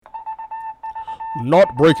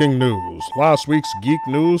Not breaking news. Last week's Geek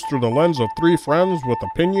news through the lens of three friends with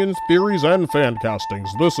opinions, theories, and fan castings.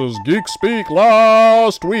 This is Geek Speak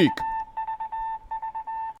Last Week.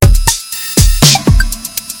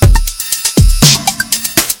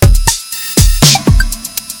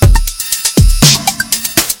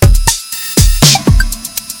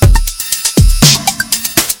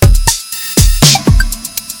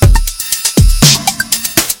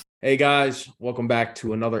 Hey guys, welcome back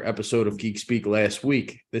to another episode of Geek Speak Last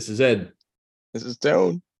Week. This is Ed. This is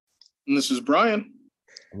Stone. And this is Brian.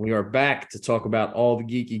 We are back to talk about all the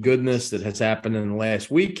geeky goodness that has happened in the last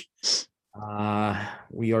week.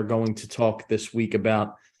 We are going to talk this week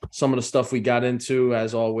about some of the stuff we got into,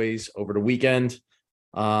 as always, over the weekend.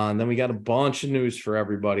 And then we got a bunch of news for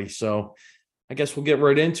everybody. So I guess we'll get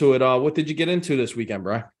right into it. What did you get into this weekend,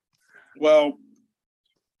 Brian? Well,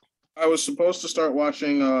 I was supposed to start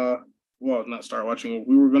watching, not start watching.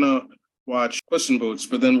 We were going to watch Puss in Boots,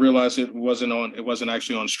 but then realized it wasn't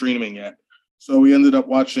actually on streaming yet. So we ended up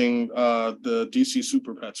watching the DC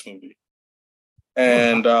Super Pets movie.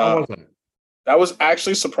 And that was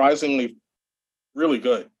actually surprisingly really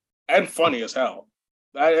good and funny as hell.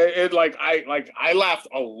 I laughed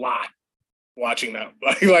a lot watching that.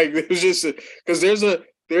 Like it was just because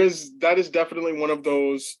that is definitely one of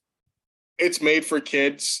those. It's made for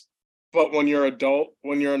kids. But when you're an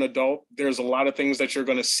adult, there's a lot of things that you're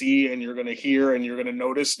going to see and you're going to hear and you're going to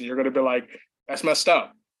notice and you're going to be like, that's messed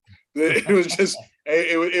up. It was just,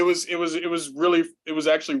 it was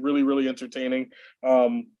actually really, really entertaining.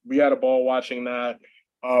 We had a ball watching that.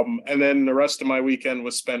 And then the rest of my weekend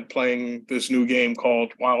was spent playing this new game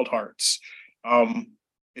called Wild Hearts.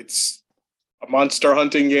 It's a monster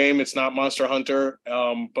hunting game. It's not Monster Hunter.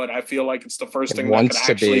 But I feel like it's the first thing that could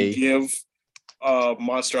actually give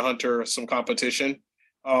Monster Hunter some competition,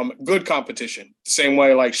 good competition, same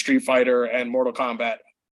way like Street Fighter and Mortal Kombat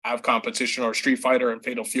have competition, or Street Fighter and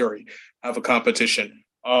Fatal Fury have a competition.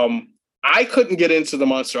 I couldn't get into the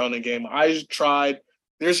Monster Hunting game. I tried.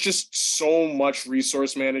 There's just so much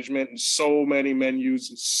resource management and so many menus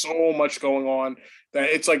and so much going on that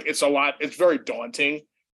it's a lot. It's very daunting.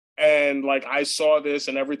 And like I saw this,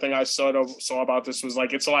 and everything I saw about this was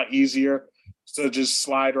like it's a lot easier to just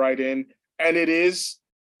slide right in. And it is,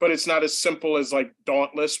 but it's not as simple as like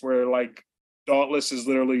Dauntless, where like Dauntless is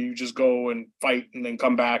literally you just go and fight and then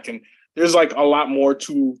come back. And there's like a lot more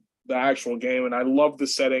to the actual game. And I love the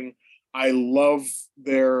setting. I love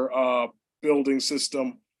their building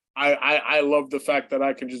system. I love the fact that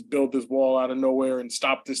I can just build this wall out of nowhere and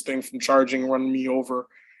stop this thing from charging, running me over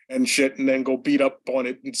and shit, and then go beat up on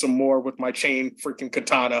it and some more with my chain freaking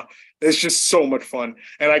katana. It's just so much fun.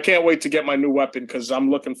 And I can't wait to get my new weapon because I'm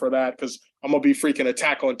looking for that, because I'm going to be freaking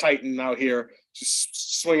Attack on Titan out here,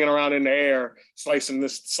 just swinging around in the air, slicing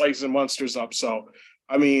monsters up. So,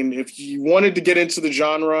 I mean, if you wanted to get into the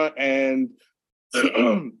genre and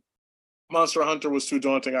Monster Hunter was too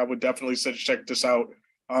daunting, I would definitely say check this out.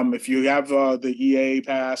 If you have the EA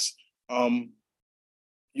pass,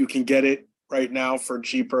 you can get it right now for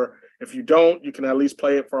cheaper. If you don't, you can at least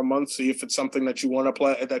play it for a month, see if it's something that you want to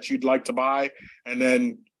play, that you'd like to buy, and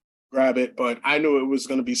then grab it. But I knew it was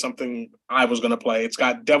going to be something I was going to play. It's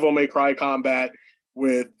got Devil May Cry combat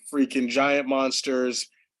with freaking giant monsters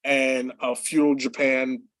and a feudal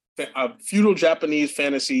Japanese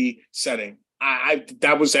fantasy setting. I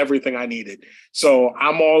that was everything I needed. So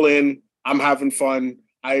I'm all in. I'm having fun.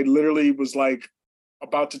 I literally was like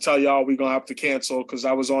about to tell y'all we're gonna have to cancel because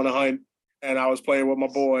I was on a hunt and I was playing with my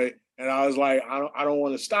boy, and I was like, I don't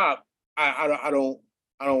want to stop. I don't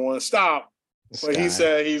want to stop. But he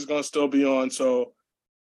said he's gonna still be on, so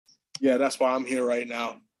yeah, that's why I'm here right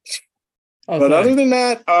now. Okay. But other than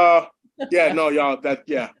that,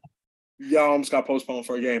 y'all almost got postponed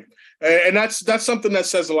for a game, and that's something that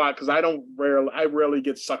says a lot because I rarely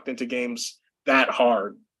get sucked into games that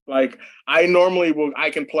hard. Like I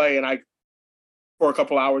can play and for a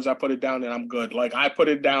couple hours I put it down and I'm good. Like I put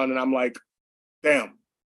it down and I'm like, damn,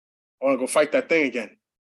 I want to go fight that thing again.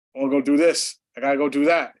 I want to go do this. I gotta go do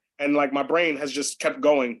that. And like my brain has just kept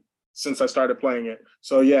going since I started playing it.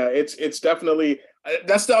 So yeah, it's definitely,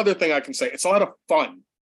 that's the other thing I can say. It's a lot of fun.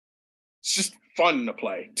 It's just fun to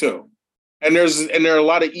play too. And there are a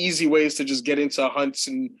lot of easy ways to just get into hunts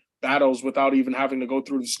and battles without even having to go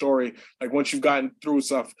through the story. Like once you've gotten through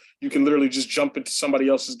stuff, you can literally just jump into somebody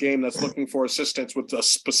else's game that's looking for assistance with a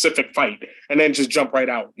specific fight and then just jump right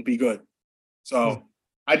out and be good. So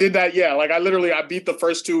I did that. Yeah. Like I beat the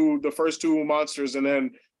first two monsters and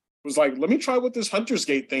then was like, let me try what this Hunter's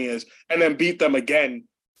Gate thing is. And then beat them again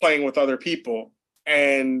playing with other people.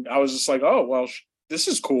 And I was just like, oh, well, this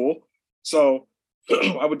is cool. So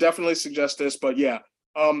I would definitely suggest this. But yeah,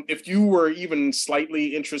 if you were even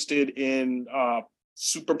slightly interested in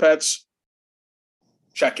Super Pets,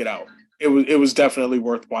 check it out. It was definitely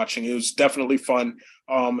worth watching. It was definitely fun.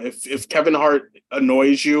 If Kevin Hart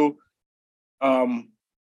annoys you, um,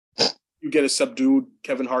 you get a subdued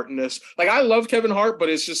Kevin Hart in this. Like, I love Kevin Hart, but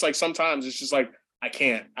it's just like sometimes it's just like I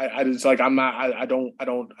can't. I just like I'm not. I don't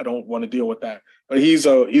want to deal with that. But he's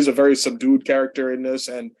a very subdued character in this,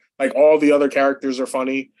 and like all the other characters are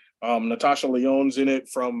funny. Natasha Lyonne's in it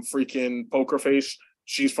from freaking Poker Face.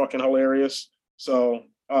 She's fucking hilarious. So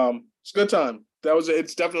it's a good time.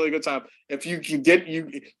 It's definitely a good time. If you can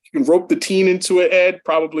you can rope the teen into it, Ed,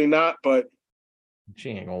 probably not, but She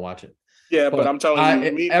ain't gonna watch it. yeah, but I'm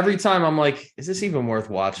telling you, every time I'm like, is this even worth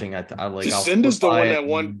watching? I like. Jacinda's the one that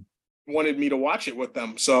wanted me to watch it with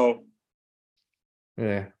them. So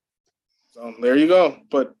yeah. So there you go.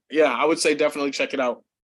 But yeah, I would say definitely check it out.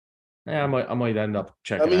 Yeah, I might end up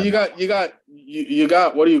checking. I mean, you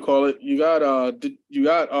got what do you call it? You have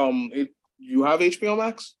HBO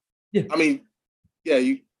Max? Yeah. I mean,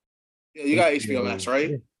 you got HBO Max,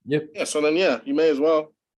 right? Yeah. Yep. Yeah, so then you may as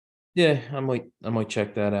well. Yeah, I might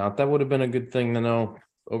check that out. That would have been a good thing to know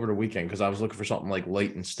over the weekend because I was looking for something like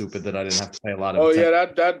light and stupid that I didn't have to pay a lot of attention.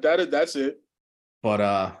 Yeah, that's it. But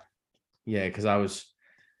yeah, because I was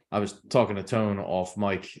talking to Tone off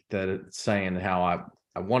mic saying how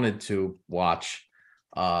I wanted to watch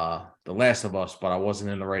The Last of Us, but I wasn't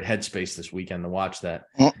in the right headspace this weekend to watch that.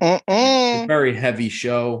 It's a very heavy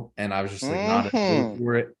show, and I was just like not in the mood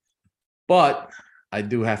for it. But I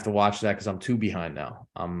do have to watch that because I'm too behind now.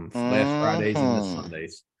 I'm last Fridays and this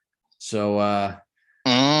Sundays. So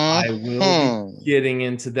I will be getting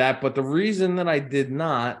into that. But the reason that I did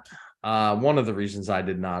not, one of the reasons I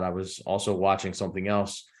did not, I was also watching something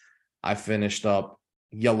else. I finished up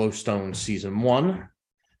Yellowstone season 1,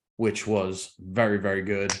 which was very, very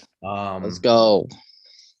good. Let's go.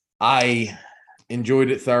 I enjoyed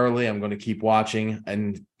it thoroughly. I'm going to keep watching.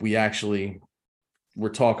 And we're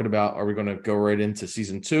talking about, are we going to go right into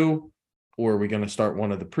season 2 or are we going to start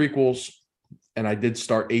one of the prequels? And I did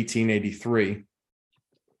start 1883. I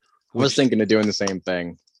was thinking of doing the same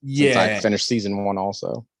thing. Yeah. Since I finished season 1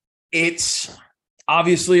 also. It's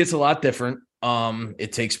obviously it's a lot different.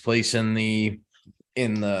 It takes place in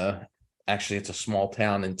actually it's a small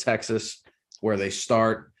town in Texas where they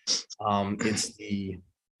start. It's the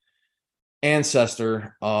ancestors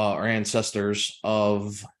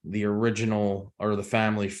of the original or the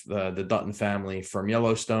family, the Dutton family from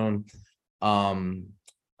Yellowstone.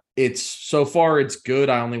 It's so far it's good.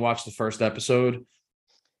 I only watched the first episode,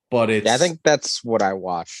 but I think that's what I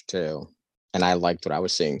watched too, and I liked what I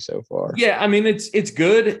was seeing so far. Yeah, I mean it's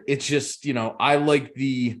good. It's just I like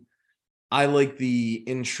the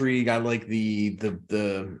intrigue. I like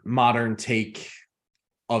the modern take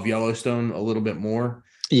of Yellowstone a little bit more.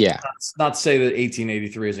 Yeah. Not to say that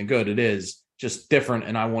 1883 isn't good. It is just different.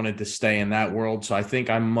 And I wanted to stay in that world. So I think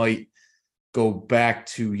I might go back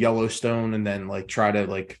to Yellowstone and then try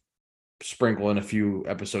to sprinkle in a few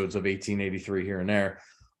episodes of 1883 here and there.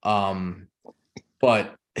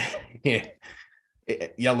 But yeah,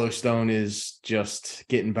 Yellowstone is just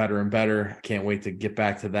getting better and better. Can't wait to get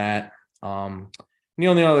back to that. The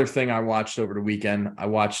only other thing I watched over the weekend, I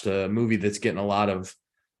watched a movie that's getting a lot of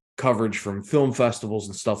coverage from film festivals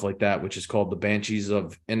and stuff like that, which is called The Banshees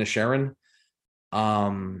of Inisherin,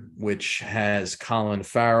 which has Colin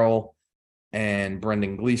Farrell and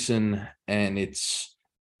Brendan Gleeson, and it's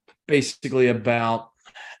basically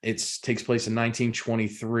takes place in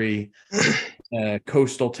 1923, a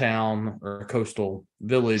coastal town or a coastal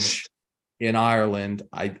village in Ireland.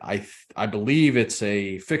 I believe it's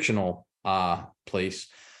a fictional place,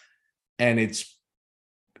 and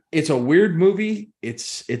it's a weird movie.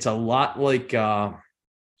 It's a lot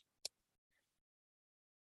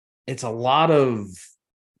it's a lot of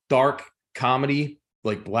dark comedy,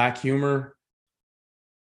 like black humor,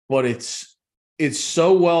 but it's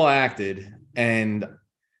so well acted. And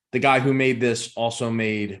the guy who made this also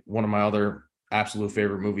made one of my other absolute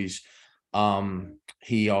favorite movies.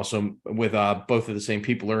 He also, with both of the same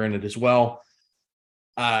people are in it as well.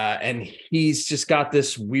 And he's just got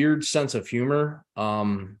this weird sense of humor.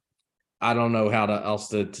 I don't know how else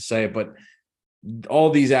to say it, but all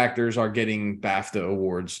these actors are getting BAFTA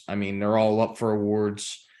awards. I mean, they're all up for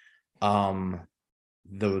awards. The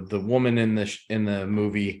woman in the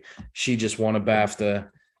movie, she just won a BAFTA,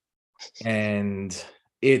 and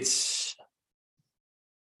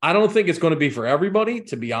I don't think it's going to be for everybody,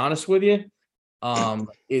 to be honest with you.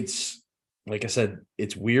 It's like I said,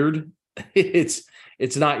 it's weird. It's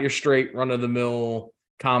not your straight run of the mill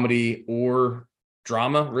comedy or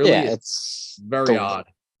drama. Really, Yeah, it's very the- odd.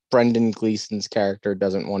 Brendan Gleeson's character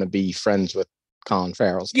doesn't want to be friends with Colin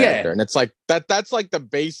Farrell's Yeah. character, and it's like that's like the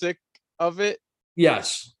basic of it.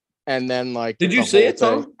 Yes. And then like, Did you the see whole it,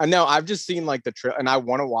 Tom? thing- I know I've just seen like the trailer, and I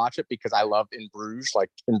want to watch it because I love In Bruges. Like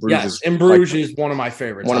In Bruges, Yes, is In like, Bruges is one of my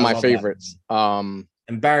favorites. one of I my love that favorites. movie.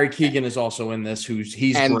 And Barry Keoghan is also in this.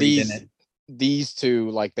 He's And great in it. these two,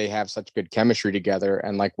 like, they have such good chemistry together,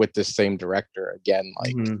 and like with the same director again,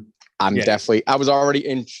 like Mhm. I'm Yeah. definitely, I was already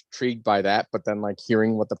intrigued by that, but then like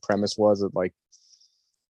hearing what the premise was of like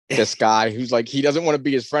this guy who's like, he doesn't want to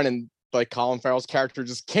be his friend, and like Colin Farrell's character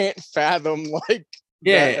just can't fathom like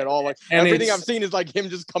that at all. Like and everything it's- I've seen is like him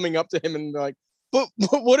just coming up to him and like, but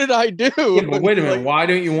what did I do? Yeah, but wait a minute. Like, Why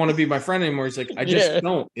don't you want to be my friend anymore? He's like, I just Yeah.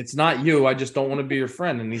 don't. It's not you. I just don't want to be your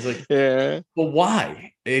friend. And he's like, yeah. well,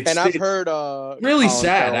 why? And I've It's heard really Colin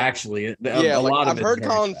sad, Farrell- actually. Yeah, A like lot of I've it's heard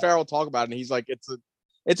very Colin sad. Farrell talk about it, and he's like,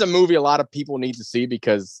 it's a movie a lot of people need to see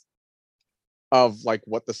because of like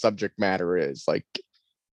what the subject matter is. Like,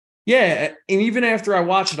 Yeah, and even after I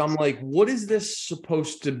watch it, I'm like, what is this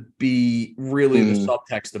supposed to be really the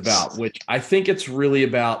subtext about? Which I think it's really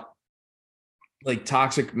about like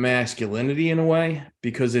toxic masculinity in a way,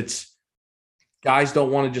 because it's guys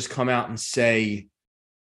don't want to just come out and say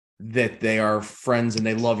that they are friends and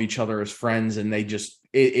they love each other as friends, and they just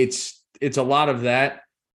it's a lot of that,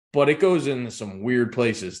 but it goes into some weird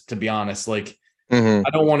places, to be honest. Like, I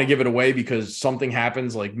don't want to give it away because something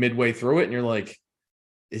happens like midway through it and you're like,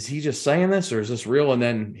 is he just saying this or is this real? And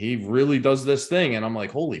then he really does this thing and I'm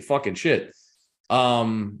like, holy fucking shit.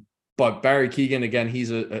 But Barry Keoghan, again,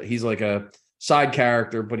 he's like a side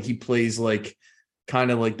character, but he plays like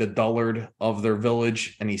kind of like the dullard of their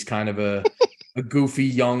village, and he's kind of a goofy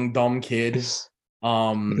young dumb kid.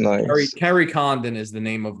 Nice. Carrie Condon is the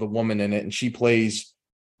name of the woman in it, and she plays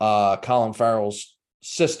Colin Farrell's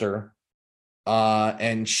sister.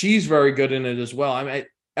 And she's very good in it as well. I mean,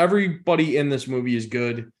 everybody in this movie is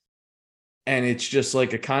good, and it's just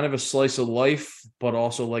like a kind of a slice of life, but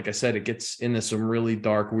also, like I said, it gets into some really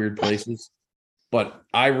dark, weird places. But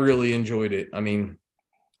I really enjoyed it. I mean,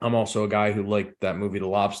 I'm also a guy who liked that movie, The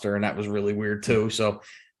Lobster, and that was really weird too. So,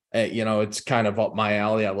 it's kind of up my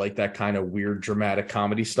alley. I like that kind of weird, dramatic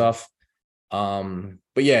comedy stuff.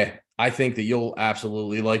 But yeah, I think that you'll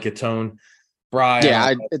absolutely like it, Tone. Brian,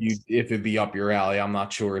 Yeah, if it'd be up your alley, I'm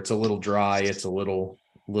not sure. It's a little dry. It's a little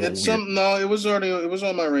It's weird. no, it was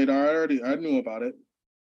on my radar. I knew about it.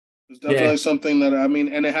 It's definitely something that, I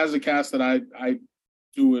mean, and it has a cast that I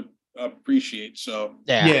do appreciate. So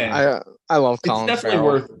Yeah. I love Colin It's definitely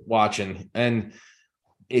Farrell. worth watching, and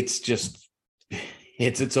it's just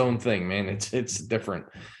it's its own thing, man. It's different.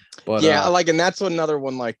 But Yeah, like, and that's another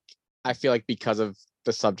one. Like, I feel like because of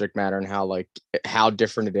the subject matter and how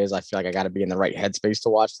different it is, I feel like I got to be in the right headspace to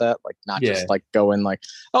watch that. Like, not just like go in like,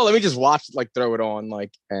 oh, let me just watch, like throw it on,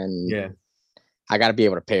 like, and I got to be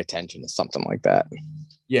able to pay attention to something like that.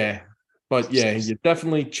 Yeah, but yeah, you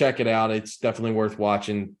definitely check it out. It's definitely worth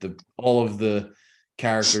watching. All of the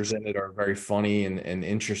characters in it are very funny and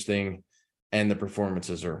interesting, and the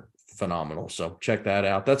performances are phenomenal. So check that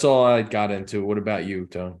out. That's all I got into. What about you,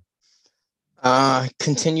 Tone?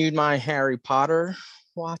 Continued my Harry Potter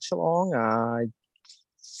watch along. I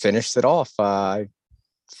finished it off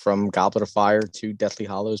from Goblet of Fire to Deathly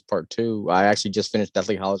Hallows Part 2. I actually just finished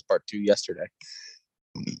Deathly Hallows Part 2 yesterday.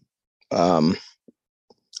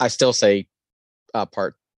 I still say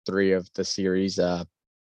Part 3 of the series,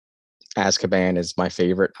 Azkaban, is my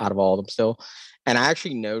favorite out of all of them still. And I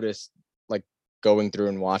actually noticed, like, going through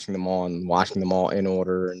and watching them all in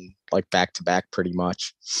order and like back to back pretty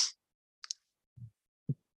much,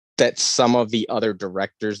 that some of the other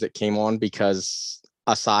directors that came on, because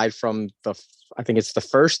aside from I think it's the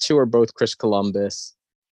first two are both Chris Columbus,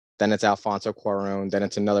 then it's Alfonso Cuarón, then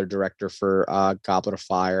it's another director for Goblet of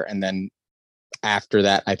Fire, and then after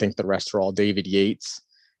that, I think the rest are all David Yates.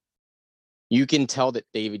 You can tell that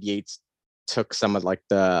David Yates took some of like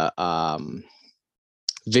the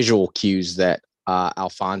visual cues that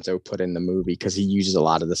Alfonso put in the movie, because he uses a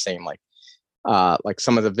lot of the same like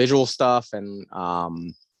some of the visual stuff and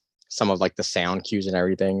some of like the sound cues and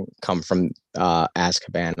everything come from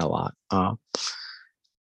Azkaban a lot.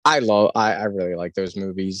 I really like those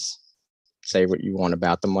movies. Say what you want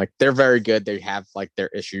about them. Like, they're very good. They have like their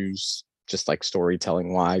issues, just like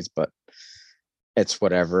storytelling wise, but it's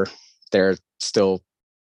whatever. They're still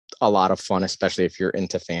a lot of fun, especially if you're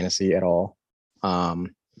into fantasy at all.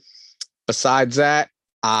 Besides that,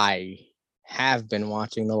 I have been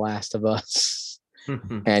watching The Last of Us.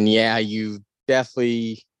 And yeah, you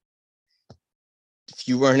definitely, if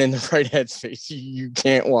you weren't in the right headspace, you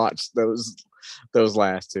can't watch those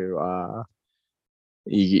last two.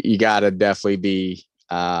 you gotta definitely be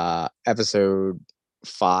episode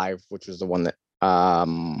 5, which was the one that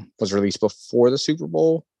was released before the Super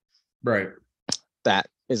Bowl. Right. That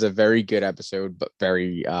is a very good episode, but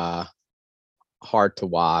very hard to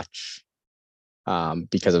watch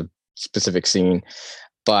because of specific scene.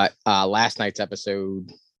 But last night's episode,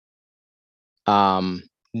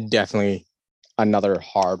 definitely another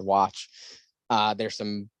hard watch. There's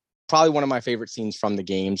some probably one of my favorite scenes from the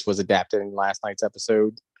games was adapted in last night's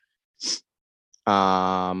episode.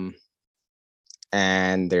 And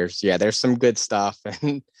there's some good stuff,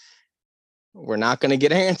 and we're not going to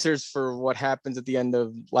get answers for what happens at the end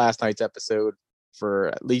of last night's episode for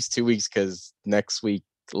at least 2 weeks, because next week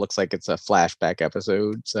looks like it's a flashback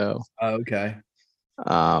episode. So okay.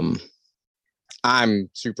 I'm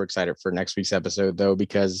super excited for next week's episode, though,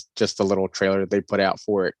 because just the little trailer they put out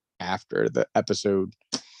for it after the episode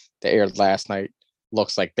that aired last night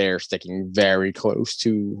looks like they're sticking very close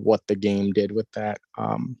to what the game did with that.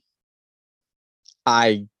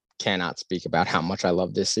 I cannot speak about how much I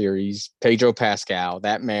love this series. Pedro Pascal,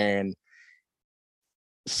 that man,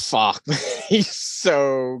 fuck, he's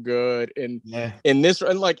so good in this,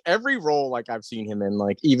 and like every role like I've seen him in,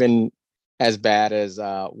 like even as bad as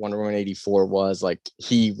Wonder Woman 84 was, like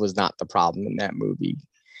he was not the problem in that movie.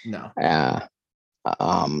 No.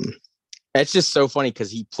 It's just so funny because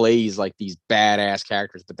he plays like these badass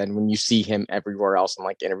characters, but then when you see him everywhere else in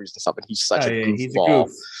like interviews and stuff, and he's such a goofball.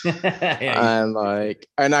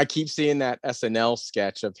 And I keep seeing that SNL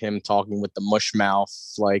sketch of him talking with the mush mouth,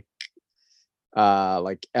 like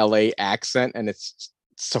LA accent, and it's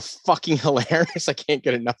so fucking hilarious. I can't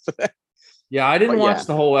get enough of that. Yeah, I didn't watch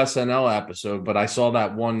the whole SNL episode, but I saw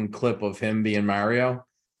that one clip of him being Mario.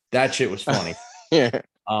 That shit was funny. Yeah.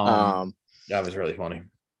 That was really funny.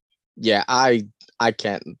 Yeah, I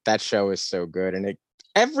can't. That show is so good, and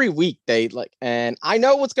every week they like, and I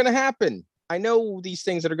know what's gonna happen. I know these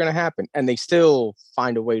things that are gonna happen, and they still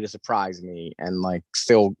find a way to surprise me, and like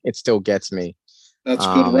it still gets me. That's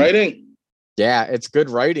good writing. Yeah, it's good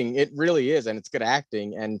writing. It really is, and it's good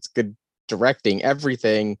acting, and it's good directing.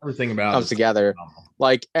 Everything about comes together.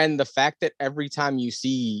 Like, and the fact that every time you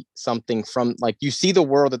see something from, like, you see the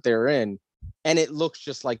world that they're in, and it looks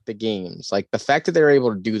just like the games. Like the fact that they're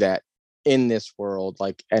able to do that in this world,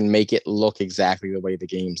 like, and make it look exactly the way the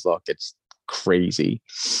games look, it's crazy.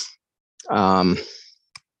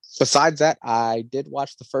 Besides that, I did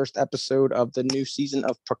watch the first episode of the new season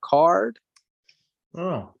of Picard.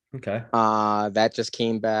 Oh, okay. That just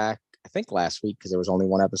came back, I think last week, because there was only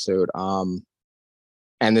one episode. And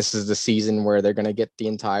this is the season where they're gonna get the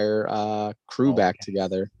entire crew back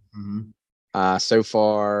together. Mm-hmm. So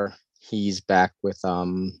far, he's back with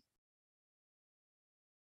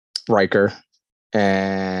Riker,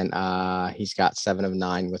 and he's got 7 of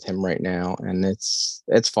 9 with him right now, and it's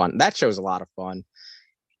fun. That show's a lot of fun.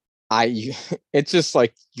 It's just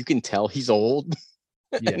like you can tell he's old,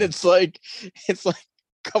 and it's like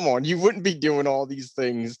come on, you wouldn't be doing all these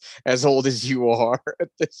things as old as you are at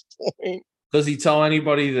this point. Does he tell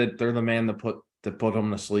anybody that they're the man to put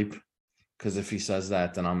him to sleep? Because if he says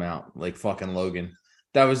that, then I'm out. Like fucking Logan.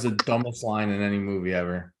 That was the dumbest line in any movie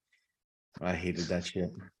ever. I hated that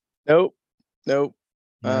shit. Nope. Good.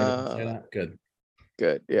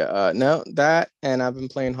 Yeah. No, that, and I've been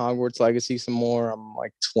playing Hogwarts Legacy some more. I'm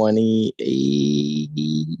like 28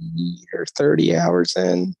 or 30 hours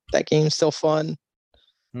in. That game's still fun.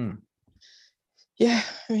 Yeah,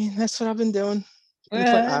 I mean, that's what I've been doing.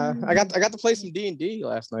 I got to play some D&D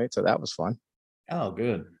last night, so that was fun. Oh,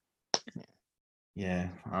 good. Yeah,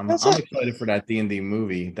 I'm excited for that D&D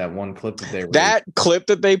movie. That one clip that they released. That clip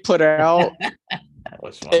that they put out, that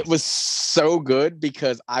was fun. It was so good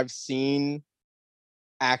because I've seen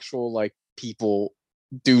actual like people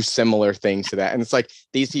do similar things to that, and it's like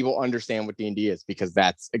these people understand what D&D is because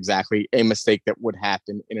that's exactly a mistake that would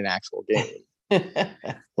happen in an actual game.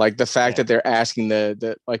 Like the fact that they're asking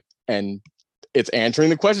the like, and it's answering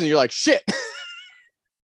the question. You're like, shit.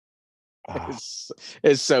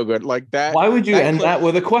 It's so good. Like that. Why would you end that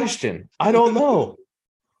with a question? I don't know.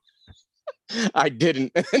 I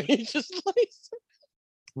didn't. And he just like,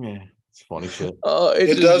 yeah, it's funny shit.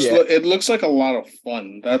 It looks like a lot of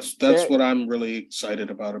fun. That's what I'm really excited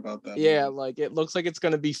about that. Yeah, movie. Like it looks like it's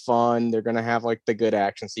gonna be fun. They're gonna have like the good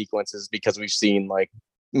action sequences because we've seen like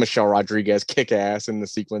Michelle Rodriguez kick ass in the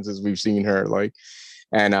sequences we've seen her, like,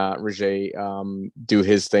 and Roger do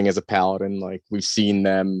his thing as a paladin. Like we've seen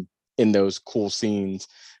them in those cool scenes.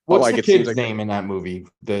 What's like, the kid's name in that movie?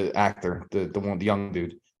 The actor, the one, the young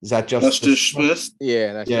dude. Is that Justice Smith?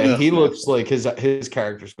 Yeah, he looks like his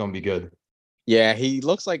character's gonna be good. Yeah, he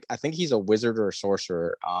looks like, I think he's a wizard or a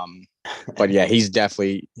sorcerer. But yeah, he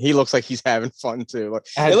looks like he's having fun too. Like,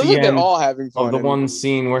 At it looks the like they're end all having fun. of the one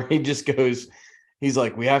scene where he just goes, he's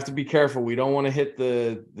like, we have to be careful. We don't want to hit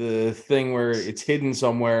the thing where it's hidden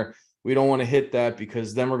somewhere. We don't want to hit that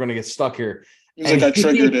because then we're going to get stuck here. He's like, I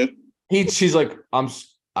triggered it. She's like,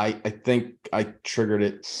 I think I triggered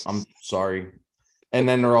it. I'm sorry. And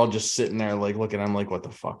then they're all just sitting there like looking at him like, what the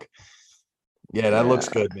fuck? Yeah, that looks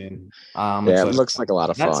good, man. Yeah, it looks like a lot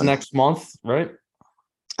of fun. That's next month, right?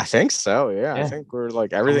 I think so. Yeah. I think we're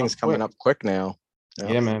like, everything's coming up quick now.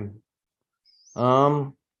 Yeah, man.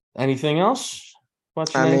 Anything else?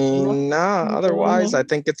 No. Otherwise, I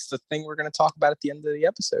think it's the thing we're going to talk about at the end of the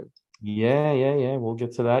episode. Yeah. We'll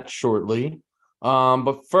get to that shortly.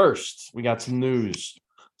 But first, we got some news.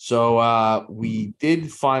 So we did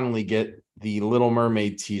finally get the Little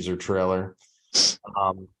Mermaid teaser trailer.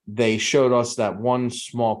 They showed us that one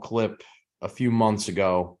small clip a few months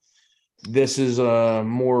ago. This is a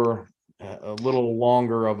little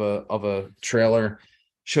longer of a trailer.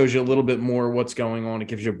 Shows you a little bit more what's going on. It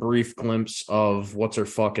gives you a brief glimpse of what's her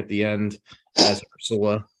fuck at the end as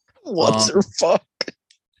Ursula. What's her fuck?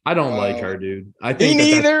 I don't like her, dude. I think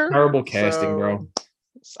that's terrible casting, bro.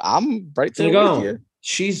 I'm right there with you.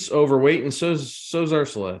 She's overweight and so's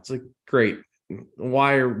Ursula. It's like, great.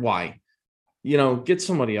 Why? Get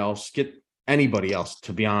somebody else. Get anybody else,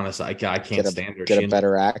 to be honest. I can't stand her. Get a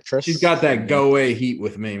better actress. She's got that go away heat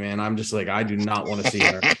with me, man. I'm just like, I do not want to see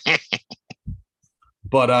her.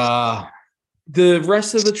 But the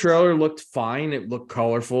rest of the trailer looked fine. It looked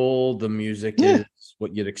colorful. The music is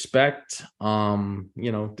what you'd expect.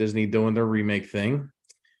 Disney doing their remake thing,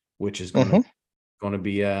 which is going to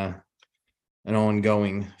be an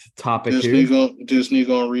ongoing topic here. Disney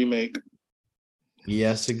going to remake.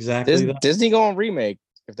 Yes, exactly. Disney going to remake.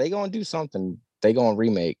 If they going to do something, they going to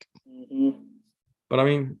remake. Mm-hmm. But I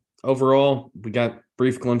mean, overall, we got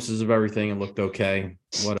brief glimpses of everything. It looked okay.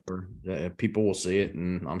 Whatever. People will see it,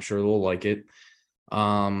 and I'm sure they'll like it.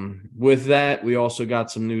 With that, we also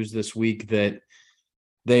got some news this week that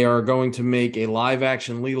they are going to make a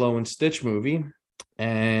live-action Lilo and Stitch movie.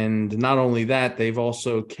 And not only that, they've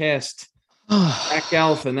also cast Zach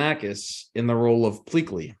Galifianakis in the role of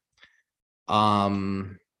Pleakley.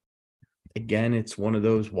 Again, it's one of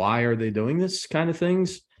those, why are they doing this kind of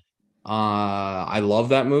things? I love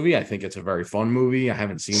that movie. I think it's a very fun movie. I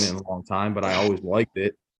haven't seen it in a long time, but I always liked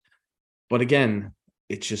it. But again,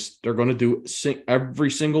 it's just, they're going to do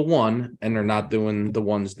every single one, and they're not doing the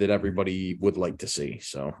ones that everybody would like to see.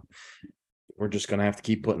 So we're just going to have to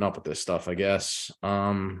keep putting up with this stuff, I guess.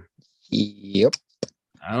 Yep.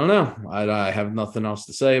 I don't know. I have nothing else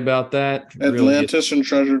to say about that. Atlantis and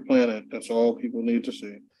Treasure Planet. That's all people need to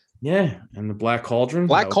see. Yeah, and the Black Cauldron.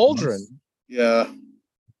 Black Cauldron. Nice. Yeah.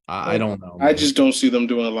 I don't know. I just don't see them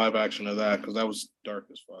doing a live action of that because that was dark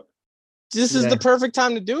as fuck. This is the perfect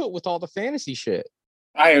time to do it with all the fantasy shit.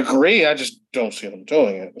 I agree. I just don't see them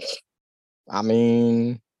doing it. I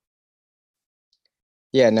mean,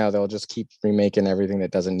 yeah, no, they'll just keep remaking everything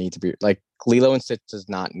that doesn't need to be. Like, Lilo and Stitch does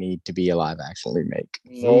not need to be a live action remake.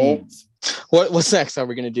 No. What's next? Are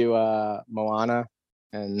we going to do Moana?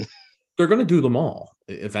 And they're going to do them all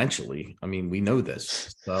eventually. I mean, we know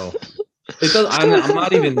this. So it does. I'm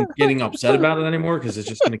not even getting upset about it anymore because it's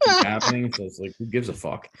just going to keep happening. So it's like, who gives a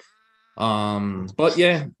fuck? But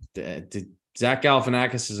yeah, Zach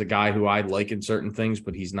Galifianakis is a guy who I like in certain things,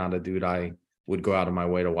 but he's not a dude I would go out of my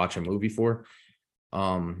way to watch a movie for.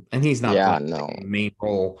 And he's not the main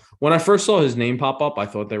role. When I first saw his name pop up, I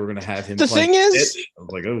thought they were going to have him. The thing is, I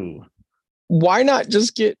was like, oh, why not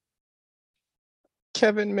just get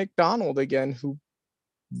Kevin McDonald again, who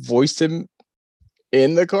voiced him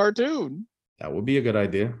in the cartoon? That would be a good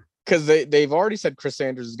idea. Because they've already said Chris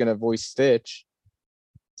Sanders is going to voice Stitch.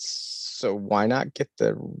 So why not get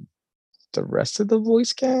the rest of the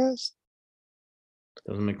voice cast?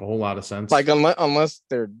 Doesn't make a whole lot of sense. Like, unless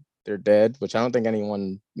they're dead, which I don't think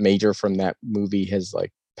anyone major from that movie has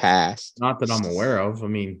like passed. Not that I'm aware of. I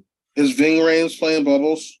mean, is Ving Rhames playing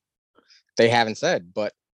Bubbles? They haven't said,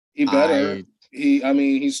 but he better.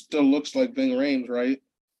 He still looks like Ving Rhames, right?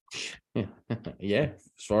 Yeah,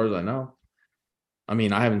 as far as I know. I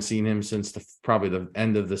mean, I haven't seen him since probably the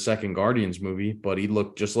end of the second Guardians movie, but he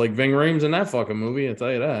looked just like Ving Rhames in that fucking movie. I'll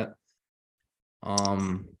tell you that.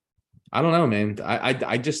 I don't know, man.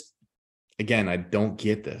 I just, again, I don't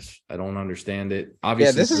get this. I don't understand it.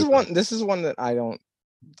 Obviously, yeah, this is one that I don't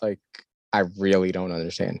like. I really don't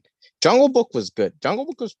understand. Jungle Book was good. Jungle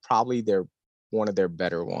Book was probably one of their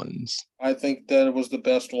better ones. I think that it was the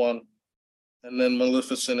best one. And then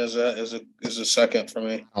Maleficent is a second for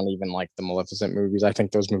me. I don't even like the Maleficent movies. I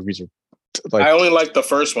think those movies are Like, I only like the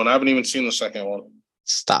first one. I haven't even seen the second one.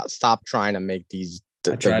 stop trying to make these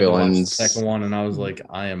I the tried to watch the villains. second one, and I was like,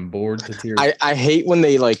 I am bored to tears. I hate when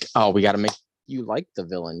they like, oh, we got to make you like the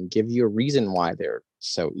villain, give you a reason why they're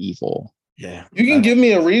so evil. Yeah, You can give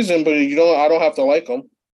me a reason, but I don't have to like them.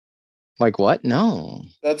 Like what? No.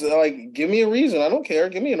 That's like, give me a reason. I don't care.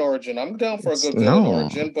 Give me an origin. I'm down for a good villain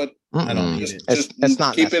origin, but I don't need it. Just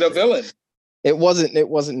not keep it a villain. It wasn't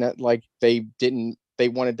that like they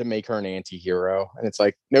wanted to make her an anti-hero, and it's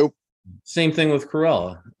like, nope. Same thing with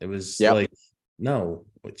Cruella. It was like, no,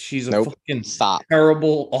 she's a fucking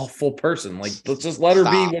terrible, awful person. Like, let's just let her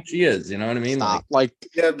be what she is. You know what I mean? Like,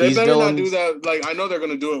 yeah, they better not do that. Like, I know they're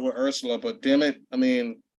gonna do it with Ursula, but damn it, I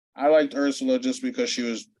mean, I liked Ursula just because she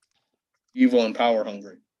was evil and power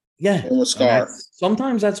hungry. Yeah, and with Scar.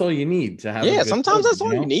 Sometimes that's all you need to have. Yeah, sometimes that's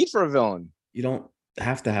all you need for a villain. You don't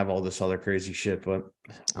have to have all this other crazy shit, but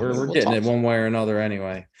we're getting it one way or another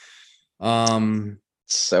anyway.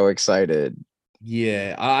 So excited.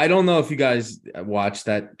 Yeah, I don't know if you guys watched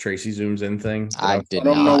that Tracy Zooms In thing. I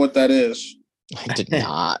don't know what that is. I did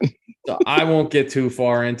not. So I won't get too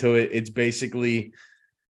far into it. It's basically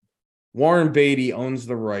Warren Beatty owns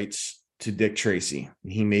the rights to Dick Tracy.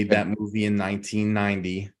 He made that movie in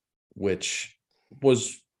 1990, which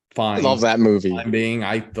was fine. I love that movie.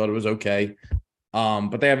 I thought it was okay.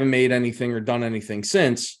 But they haven't made anything or done anything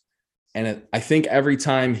since. And I think every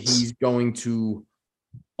time he's going to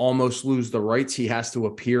almost lose the rights, he has to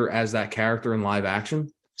appear as that character in live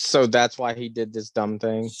action. So that's why he did this dumb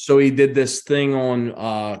thing. So he did this thing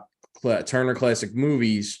on Turner Classic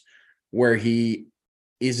Movies where he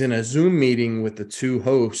is in a Zoom meeting with the two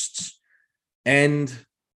hosts and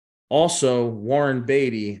also Warren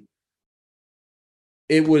Beatty.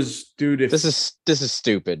 It was, dude, this is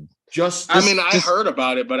stupid. I heard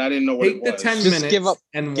about it, but I didn't know what it was. Take the 10 just minutes give up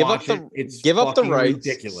and give watch up the, it. It's give up the rights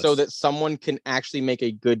ridiculous. so that someone can actually make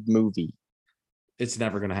a good movie. It's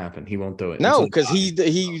never going to happen. He won't do it. No, because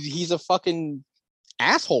he's a fucking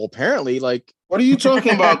asshole, apparently. Like, what are you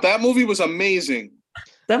talking about? That movie was amazing.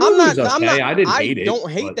 That movie was okay. I didn't hate it. I don't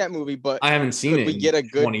hate that movie, but I haven't seen it. We get a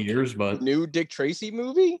good 20 years, but new Dick Tracy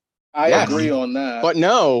movie. I agree on that, but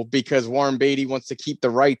no, because Warren Beatty wants to keep the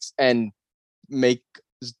rights and make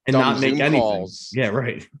and not make Zoom anything. Calls. Yeah,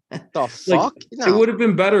 right. The fuck? No. It would have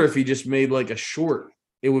been better if he just made like a short.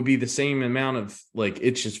 It would be the same amount of like.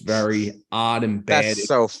 It's just very odd and bad. That's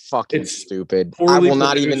so fucking stupid. I will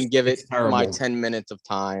not even give it my 10 minutes of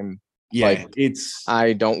time. Yeah, like,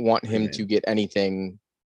 I don't want him to get anything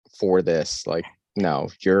for this. Like, no,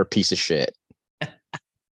 you're a piece of shit.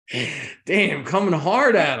 Damn, coming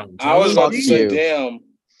hard at him. I was about to say, damn.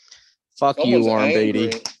 Fuck you, Warren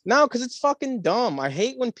Beatty. No, because it's fucking dumb. I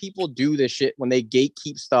hate when people do this shit, when they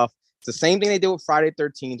gatekeep stuff. It's the same thing they did with Friday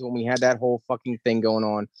 13th when we had that whole fucking thing going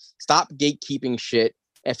on. Stop gatekeeping shit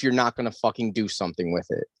if you're not going to fucking do something with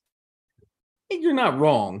it. You're not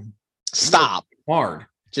wrong. Stop. Hard.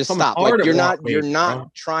 Just stop. Like, you're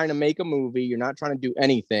not trying to make a movie. You're not trying to do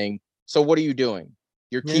anything. So what are you doing?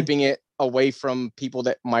 You're keeping it away from people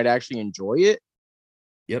that might actually enjoy it.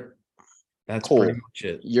 Yep. That's cool. Pretty much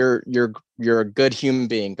it. You're a good human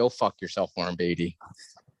being. Go fuck yourself, Warren Beatty.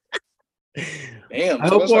 Damn. I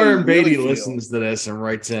hope Warren Beatty listens to this and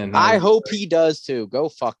writes in. I hope he does too. Go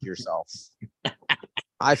fuck yourself.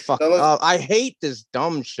 I hate this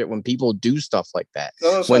dumb shit when people do stuff like that.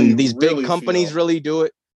 When these big companies really do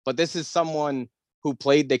it, but this is someone who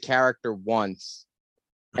played the character once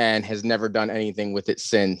and has never done anything with it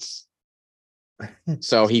since.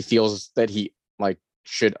 So he feels that he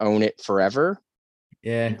should own it forever.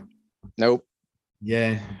 Yeah. Nope.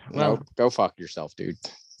 Yeah. Well, nope. Go fuck yourself, dude.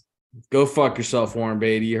 Go fuck yourself, Warren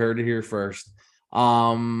Beatty. You heard it here first.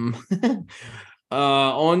 On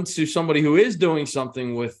to somebody who is doing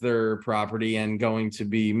something with their property and going to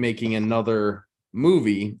be making another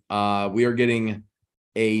movie. We are getting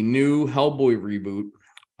a new Hellboy reboot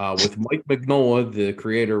with Mike Mignola, the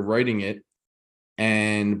creator, writing it,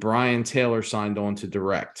 and Brian Taylor signed on to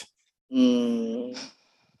direct.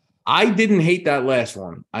 I didn't hate that last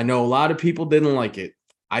one. I know a lot of people didn't like it.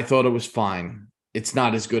 I thought it was fine. It's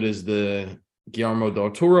not as good as the Guillermo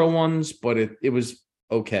del Toro ones, but it was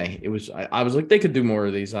okay. It was. I was like, they could do more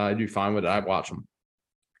of these. I'd be fine with it. I'd watch them.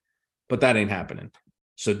 But that ain't happening.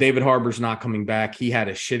 So David Harbour's not coming back. He had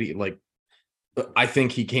a shitty, I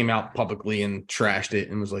think he came out publicly and trashed it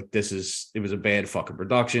and was like, it was a bad fucking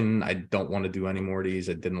production. I don't want to do any more of these.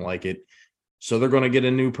 I didn't like it. So they're going to get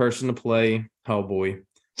a new person to play Hellboy.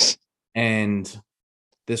 And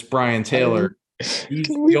this Brian Taylor, he's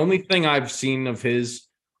the only thing I've seen of his.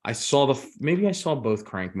 Maybe I saw both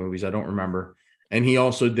Crank movies. I don't remember. And he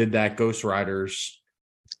also did that Ghost Riders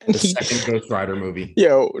And The second Ghost Rider movie.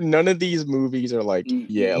 none of these movies are like,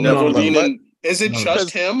 Neville Dean. but And is it No.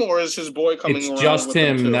 just him, or is his boy coming It's around? just with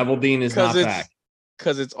him him. too? Neville Dean is not back.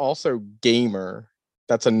 because it's also Gamer.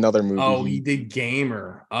 That's another movie. Oh, he did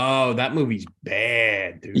Gamer. Oh, that movie's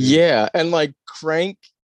bad, dude. Yeah, and like Crank,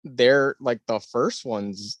 they're like the first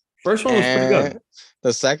ones. First one was pretty good.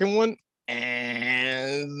 The second one,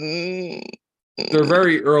 and They're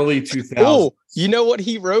very early 2000s. oh, you know what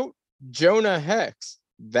he wrote? Jonah Hex.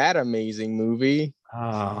 That amazing movie.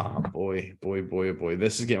 Ah, boy.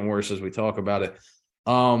 This is getting worse as we talk about it.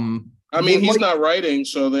 I mean, he's not writing,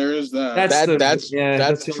 so there is that. That's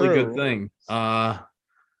the only true. good thing. I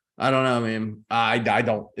don't know, man. I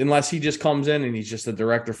don't, unless he just comes in and he's just a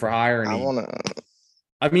director for hire. And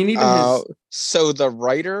so the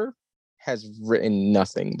writer has written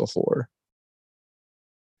nothing before,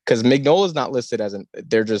 because Mignola's not listed as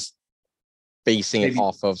they're just basing it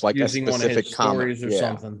off of like a specific comic or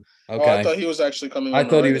something. Okay. Okay. I thought he was actually coming. I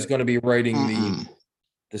thought he was going to be writing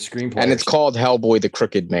the screenplay, and it's called Hellboy: The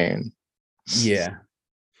Crooked Man. Yeah.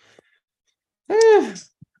 I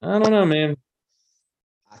don't know, man.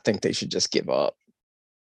 I think they should just give up.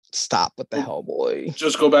 Stop with the Hellboy.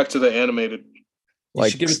 Just go back to the animated. You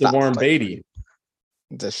should give it to Warren Beatty.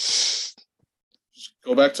 Just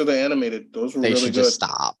go back to the animated. Those were they really should good. just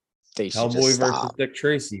stop. They should Hellboy just versus stop. Dick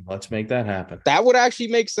Tracy. Let's make that happen. That would actually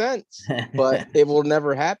make sense, but it will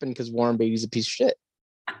never happen because Warren Beatty's a piece of shit.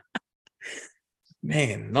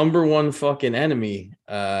 Man, number one fucking enemy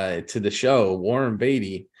to the show, Warren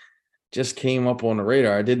Beatty, just came up on the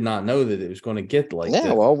radar. I did not know that it was going to get like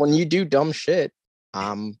that. Well, when you do dumb shit,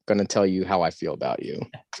 I'm gonna tell you how I feel about you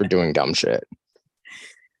for doing dumb shit.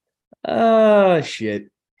 Shit.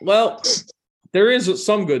 Well, there is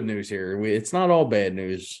some good news here. It's not all bad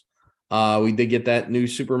news. We did get that new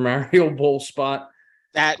Super Mario Bowl spot.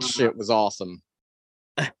 That shit was awesome.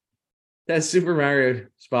 That Super Mario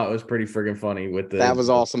spot was pretty friggin' funny. That was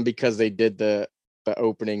awesome because they did the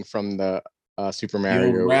opening from the Super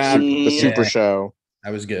Mario Super Show.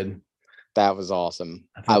 That was good. That was awesome.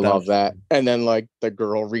 I love that. And then like the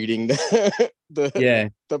girl reading the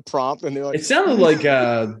prompt, and they're like, it sounded like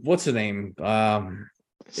what's the name?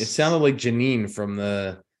 It sounded like Janine from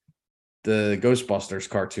the Ghostbusters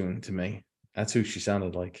cartoon to me. That's who she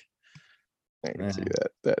sounded like. I can see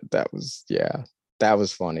that. That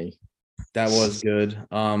was funny. That was good.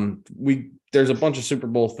 There's a bunch of Super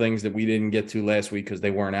Bowl things that we didn't get to last week because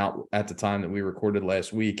they weren't out at the time that we recorded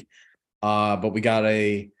last week. But we got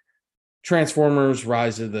a Transformers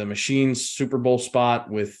Rise of the Machines Super Bowl spot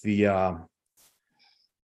with the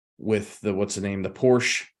what's the name? The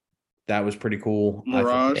Porsche. That was pretty cool.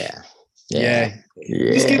 Mirage. Yeah.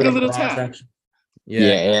 Just give it a little tap. Yeah.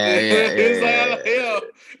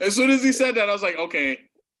 As soon as he said that, I was like, okay.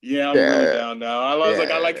 Yeah, I'm really down now. I was like,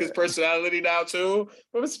 I like his personality now too.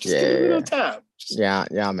 But let's just give it a little tap.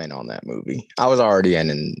 I'm in on that movie. I was already in,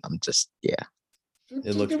 and I'm just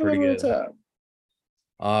It looks pretty good.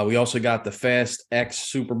 We also got the Fast X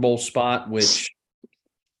Super Bowl spot, which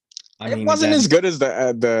it wasn't as good as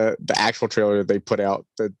the actual trailer that they put out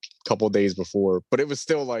the couple of days before, but it was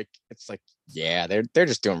still like they're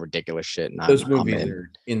just doing ridiculous shit. And those movies are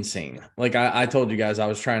insane. Like I told you guys, I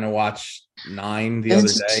was trying to watch 9 the other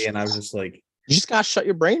day, and I was just like, you just gotta shut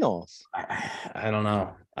your brain off. I don't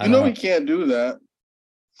know. He can't do that.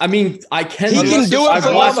 I mean, I can. He can do it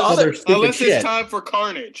for watched other unless it's time for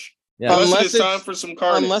Carnage. Yeah. Unless it's time for some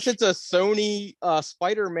Carnage. Unless it's a Sony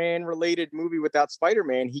Spider-Man related movie without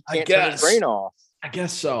Spider-Man, he can't turn his brain off. I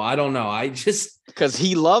guess so. I don't know. I just because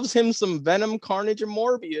he loves him some Venom, Carnage, and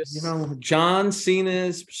Morbius. You know, John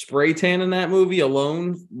Cena's spray tan in that movie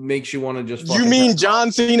alone makes you want to just. You mean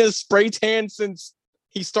John Cena's spray tan since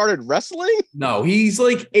he started wrestling? No, he's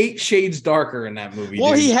like 8 shades darker in that movie.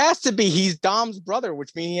 Well, he has to be. He's Dom's brother,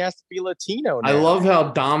 which means he has to be Latino now. I love how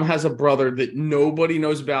Dom has a brother that nobody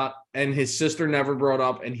knows about, and his sister never brought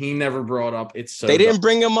up, and he never brought up. It's so they didn't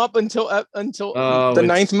bring him up until the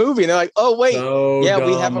 9th movie. And they're like, oh wait, we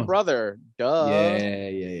have a brother. Duh.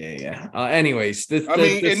 Yeah. Anyways,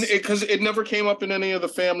 because it never came up in any of the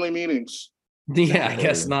family meetings. Yeah, I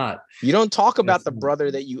guess not. You don't talk about the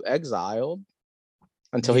brother that you exiled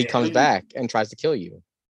until he comes back and tries to kill you.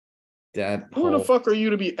 Who the fuck are you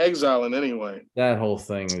to be exiling anyway? That whole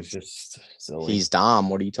thing was just silly. He's Dom.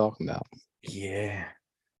 What are you talking about? Yeah.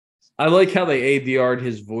 I like how they ADR'd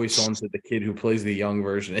his voice onto the kid who plays the young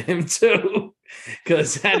version of him too.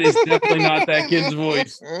 Because that is definitely not that kid's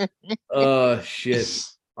voice. Shit.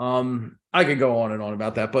 I could go on and on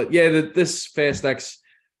about that. But yeah, this Fast X,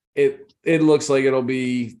 it looks like it'll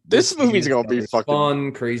be this movie's gonna be fucking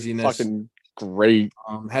fun, craziness. Fucking great.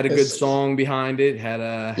 Had a good song behind it. Had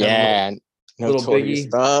a little Notorious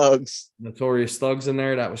Biggie, Thugs. Notorious Thugs in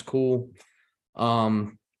there. That was cool.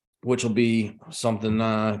 Which will be something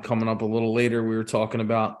coming up a little later. We were talking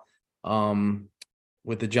about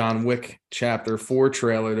with the John Wick Chapter 4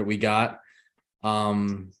 trailer that we got.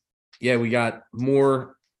 We got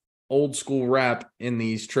more old school rap in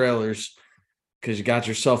these trailers because you got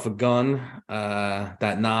yourself a gun.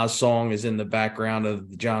 That Nas song is in the background of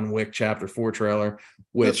the John Wick Chapter 4 trailer,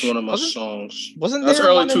 which that's one of my songs. Wasn't That's there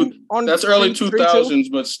early that's early Creed 3 too?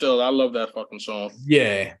 2000s, but still, I love that fucking song.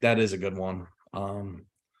 Yeah, that is a good one.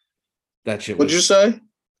 That shit What'd you say?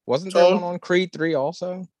 Wasn't there one on Creed 3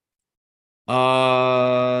 also?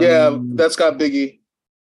 Yeah, that's got Biggie.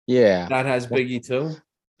 Yeah. That has Biggie too.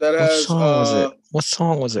 That has What song was it? What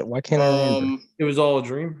song was it? Why can't I remember? It was all a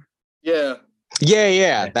dream. Yeah.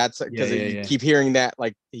 Yeah. That's because Yeah. keep hearing that,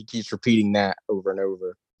 like he keeps repeating that over and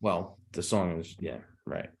over. Well, the song is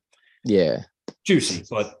right. Yeah. Juicy,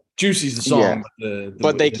 but Juicy's the song. Yeah.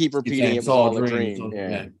 But they keep repeating it was all a dream.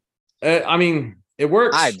 Yeah. I mean, it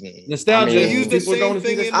works. Nostalgia. They used the People same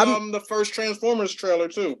thing in the first Transformers trailer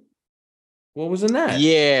too. What was in that?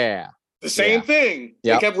 Yeah. The same thing.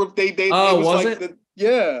 Yep. They kept they Oh, was like it?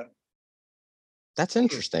 Yeah. That's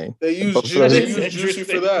interesting. They used Juicy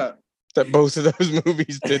for that. That both of those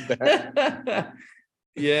movies did that.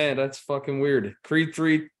 Yeah, that's fucking weird. Creed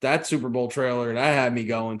 3, that Super Bowl trailer, that had me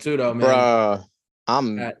going too, though, man. Bruh,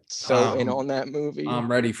 I'm in on that movie.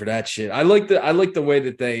 I'm ready for that shit. I like the way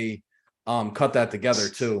that they cut that together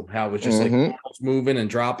too. How it was just like moving and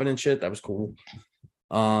dropping and shit. That was cool.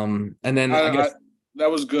 And then I guess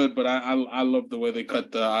that was good, but I love the way they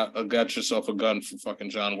cut the got yourself a gun for fucking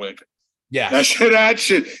John Wick. Yeah, that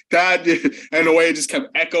shit, and the way it just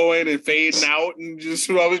kept echoing and fading out, and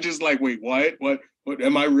I was just like, wait, what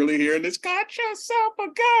am I really hearing this? Got yourself a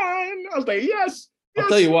gun. I was like, yes. I'll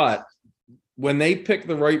tell you what, when they pick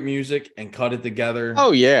the right music and cut it together.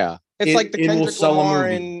 Oh yeah, it's like the Kendrick Lamar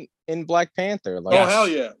in Black Panther. Like, oh hell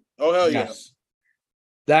yeah.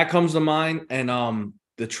 That comes to mind, and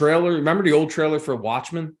the trailer. Remember the old trailer for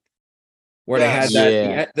Watchmen? Where they had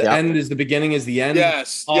that the end is the beginning is the end.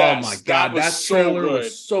 Yes. Oh my god, that trailer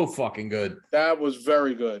was so fucking good. That was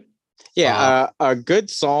very good. Yeah, a good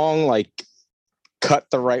song like cut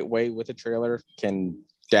the right way with a trailer can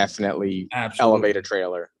definitely elevate a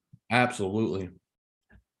trailer. Absolutely.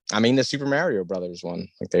 I mean the Super Mario Brothers one.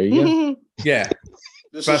 Like there you go. Yeah.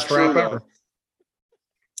 This best is true, rap ever.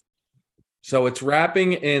 So it's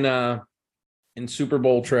rapping in Super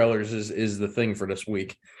Bowl trailers is the thing for this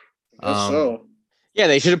week. Yeah,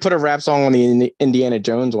 they should have put a rap song on the Indiana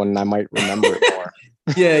Jones one, and I might remember it more.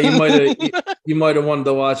 Yeah, you might have wanted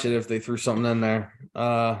to watch it if they threw something in there.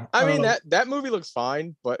 I mean that movie looks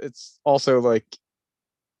fine, but it's also like,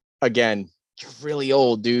 again, you're really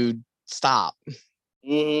old, dude. Stop.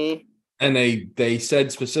 Mm-hmm. And they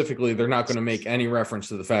said specifically they're not going to make any reference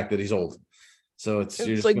to the fact that he's old. So it's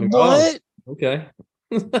like what? Okay.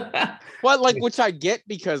 Well, like, which I get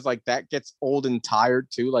because like that gets old and tired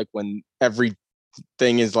too. Like when everything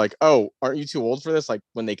is like, oh, aren't you too old for this? Like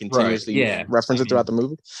when they continuously reference it throughout the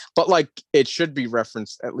movie. But like it should be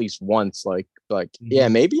referenced at least once. Like yeah,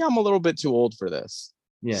 maybe I'm a little bit too old for this.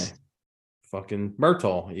 Yeah. Fucking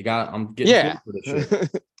Myrtle. I'm getting for this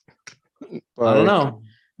shit.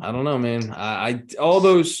 I don't know, man. I all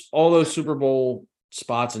those Super Bowl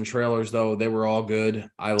spots and trailers though, they were all good.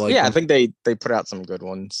 I like them. I think they put out some good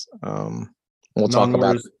ones. We'll talk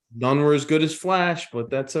about it. None were as good as Flash, but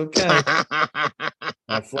that's okay.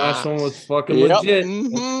 That Flash one was fucking legit.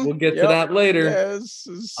 We'll get to that later. Yes,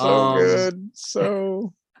 so good.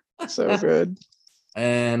 So good.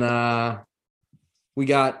 And we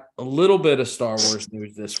got a little bit of Star Wars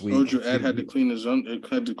news this week. Told you Ed had to clean his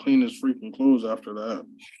freaking clothes after that.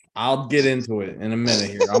 I'll get into it in a minute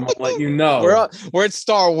here. I'm gonna let you know. We're at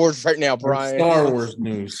Star Wars right now, Brian. Star Wars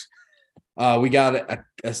news. We got a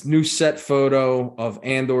new set photo of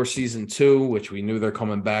Andor season 2, which we knew they're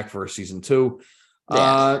coming back for season 2.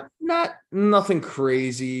 Nothing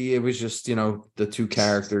crazy. It was just the two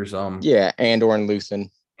characters. Andor and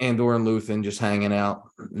Luthen just hanging out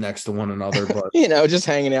next to one another, but just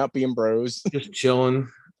hanging out, being bros, just chilling.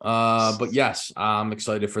 But yes, I'm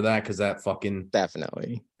excited for that because that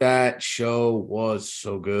definitely that show was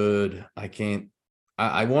so good.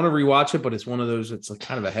 I want to rewatch it, but it's one of those. It's like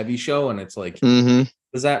kind of a heavy show, and it's like,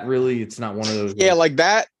 is that really? It's not one of those. Yeah, like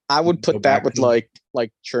that. I would put that with like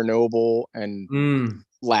Chernobyl and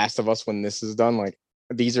Last of Us when this is done. Like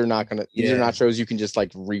these are not shows you can just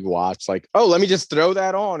like rewatch. Like, oh, let me just throw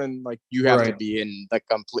that on, and like you have to be in the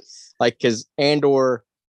complete because Andor.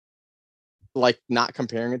 like not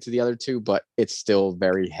comparing it to the other two, but it's still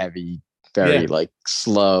very heavy, very like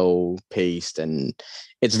slow paced, and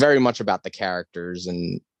it's very much about the characters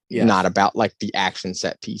and not about like the action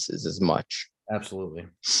set pieces as much. Absolutely.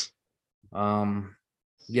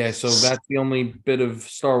 Yeah, so that's the only bit of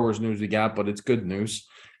Star Wars news we got, but it's good news.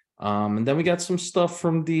 And then we got some stuff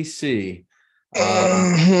from DC.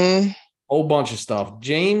 Whole bunch of stuff.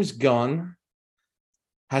 James Gunn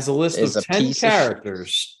has a list of 10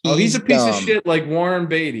 characters. He's a piece of shit like Warren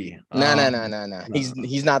Beatty. No.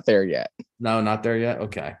 He's not there yet. No, not there yet.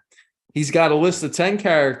 Okay. He's got a list of 10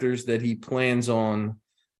 characters that he plans on.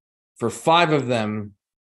 For 5 of them,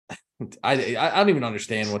 I don't even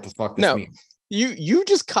understand what the fuck this means. You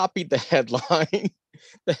just copied the headline.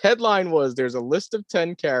 The headline was there's a list of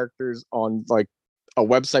 10 characters on like a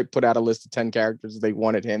website put out a list of 10 characters they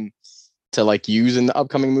wanted him to like use in the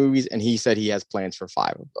upcoming movies, and he said he has plans for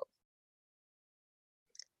 5 of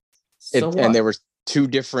them. And there were 2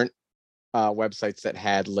 different websites that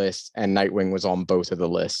had lists, and Nightwing was on both of the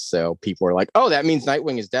lists. So people were like, "Oh, that means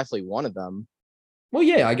Nightwing is definitely one of them." Well,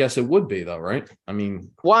 yeah, I guess it would be though, right? I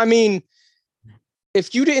mean,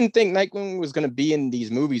 if you didn't think Nightwing was going to be in these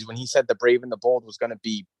movies when he said the Brave and the Bold was going to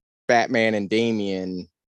be Batman and Damian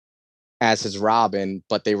as his Robin,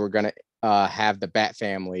 but they were going to have the Bat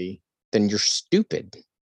family, then you're stupid.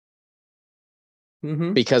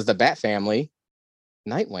 Because the Bat family,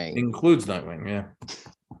 Nightwing includes Nightwing. Yeah.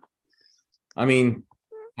 I mean,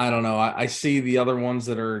 I don't know. I see the other ones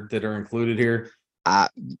that are included here. I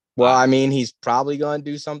mean, he's probably going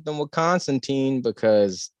to do something with Constantine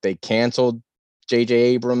because they canceled J.J.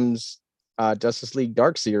 Abrams' Justice League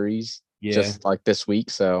Dark series just like this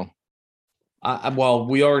week. So, well,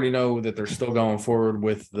 we already know that they're still going forward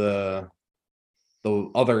with the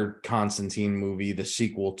other Constantine movie, the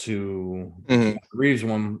sequel to the Reeves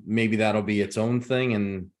one. Maybe that'll be its own thing.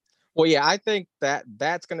 And well, yeah, I think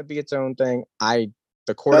that's going to be its own thing.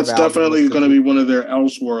 That's definitely going to be one of their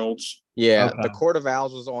Elseworlds. Yeah, okay. The Court of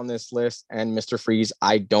Owls was on this list, and Mr. Freeze,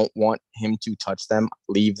 I don't want him to touch them.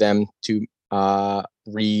 Leave them to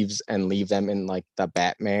Reeves and leave them in like the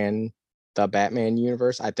Batman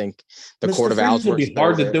universe. I think the Mr. Court of Freeze Owls would be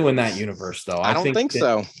hard to do in that universe, though. I don't think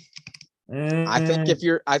so. I think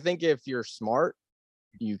if you're smart,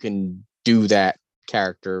 you can do that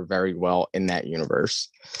character very well in that universe.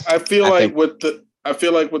 I feel like with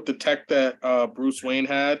the tech that Bruce Wayne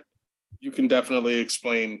had, you can definitely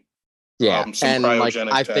explain. Some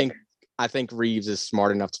cryogenic tech. I think Reeves is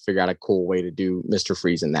smart enough to figure out a cool way to do Mr.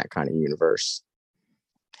 Freeze in that kind of universe,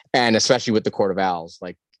 and especially with the Court of Owls,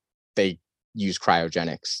 like they use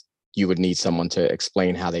cryogenics. You would need someone to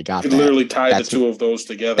explain how they got. Literally tie the 2 of those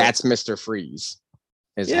together. That's Mr. Freeze.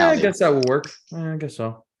 I guess that would work. I guess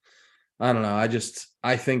so. I don't know.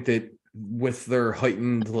 I think that with their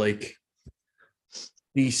heightened like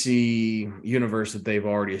DC universe that they've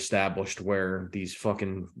already established, where these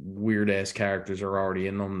fucking weird ass characters are already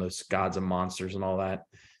in them, the gods and monsters and all that,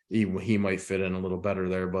 he might fit in a little better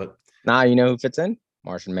there. But you know who fits in?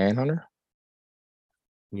 Martian Manhunter.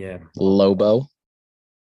 Yeah, Lobo.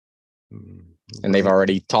 And they've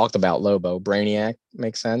already talked about Lobo. Brainiac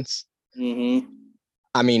makes sense.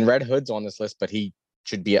 I mean, Red Hood's on this list, but he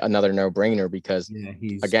should be another no-brainer because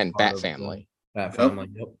he's again Bat family. Bat family.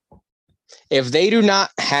 Yep. If they do not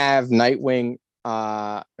have Nightwing,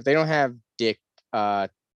 if they don't have Dick,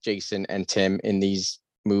 Jason, and Tim in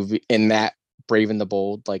that Brave and the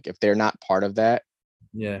Bold, like if they're not part of that,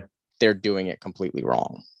 they're doing it completely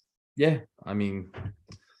wrong. Yeah, I mean,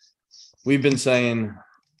 we've been saying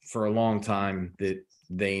for a long time that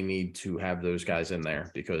they need to have those guys in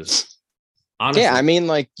there because honestly, I mean,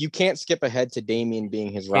 like you can't skip ahead to Damian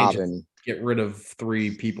being his Robin. Get rid of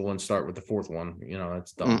 3 people and start with the 4th one. You know,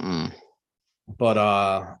 that's dumb. But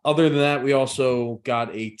other than that, we also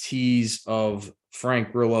got a tease of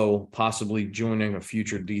Frank Grillo possibly joining a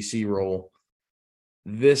future DC role.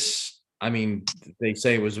 This, I mean, they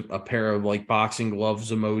say it was a pair of like boxing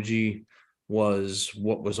gloves emoji was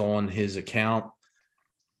what was on his account.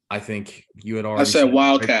 I think you had already said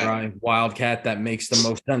Wildcat. Wildcat, that makes the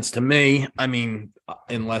most sense to me. I mean,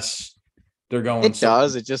 unless they're going. It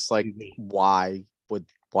does. It's just like, why would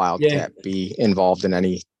Wildcat be involved in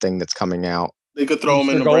anything that's coming out? They could throw him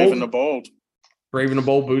in the Brave and the Bold. Brave and the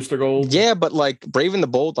Bold, Booster Gold. Yeah, but like Brave and the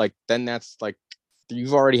Bold, like then that's like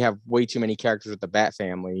you've already have way too many characters with the Bat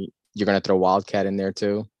family. You're gonna throw Wildcat in there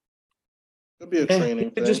too. Could be a training.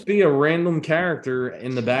 It could just be a random character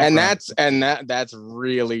in the background. And that's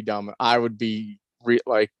really dumb. I would be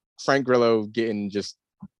like Frank Grillo getting just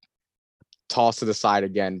tossed to the side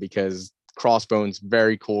again because Crossbones,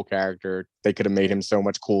 very cool character. They could have made him so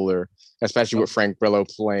much cooler, especially with Frank Grillo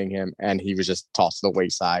playing him, and he was just tossed to the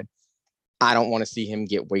wayside. I don't want to see him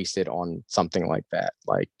get wasted on something like that.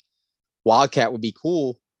 Like Wildcat would be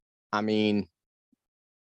cool. I mean,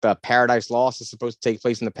 the Paradise Lost is supposed to take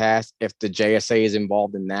place in the past. If the JSA is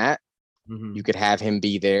involved in that, you could have him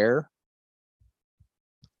be there.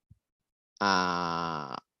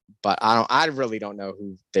 But I really don't know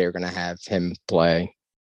who they're gonna have him play.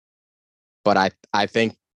 But I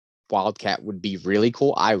think Wildcat would be really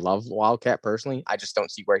cool. I love Wildcat personally. I just don't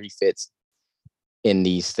see where he fits in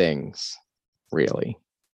these things, really.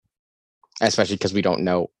 Especially because we don't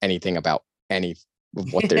know anything about any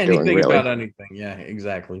of what they're doing. Really, about anything. Yeah,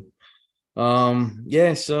 exactly.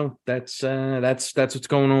 Yeah. So that's what's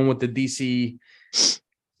going on with the DC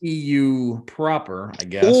EU proper, I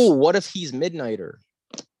guess. Oh, what if he's Midnighter?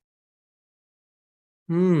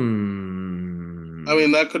 I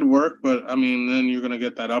mean, that could work, but I mean, then you're gonna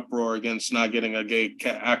get that uproar against not getting a gay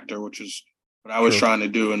actor, which is what I was trying to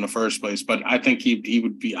do in the first place. But I think he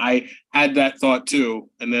would be. I had that thought too,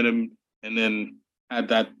 and then had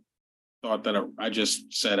that thought that I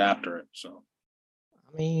just said after it. So,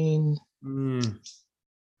 I mean,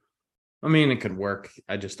 it could work.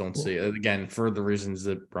 I just don't see it again for the reasons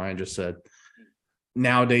that Brian just said.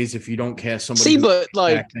 Nowadays, if you don't cast somebody, but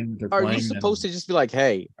like, are you supposed to just be like,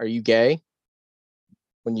 "Hey, are you gay?"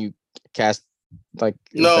 When you cast, like,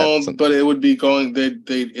 no, but it would be going. They'd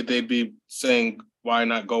be saying, "Why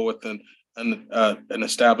not go with an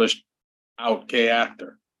established out gay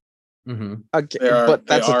actor?" Okay, but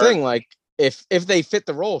that's the thing. Like, if they fit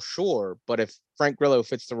the role, sure. But if Frank Grillo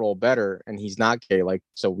fits the role better and he's not gay, like,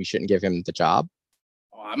 so we shouldn't give him the job.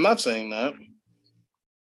 Oh, I'm not saying that.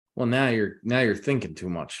 Well, now you're thinking too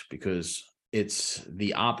much because it's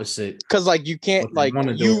the opposite. Because like you can't like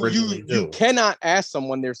you cannot ask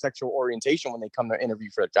someone their sexual orientation when they come to interview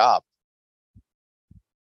for a job.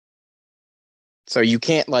 So you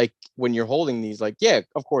can't, like, when you're holding these, like, yeah,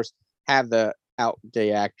 of course, have the out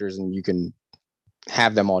gay actors and you can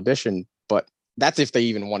have them audition, but that's if they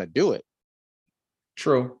even want to do it.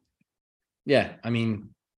 True. Yeah, I mean,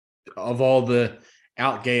 of all the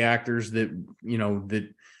out gay actors that that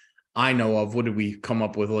I know of, what did we come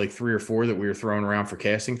up with? Like 3 or 4 that we were throwing around for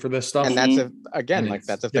casting for this stuff. And that's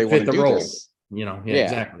if they want to do role. this. Yeah,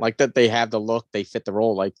 exactly. Like that they have the look, they fit the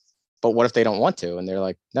role. Like, but what if they don't want to? And they're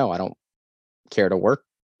like, no, I don't care to work,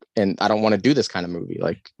 and I don't want to do this kind of movie.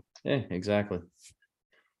 Like, yeah, exactly.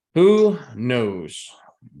 Who knows?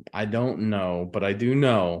 I don't know, but I do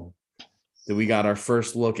know that we got our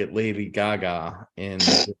first look at Lady Gaga in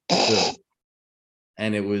the film.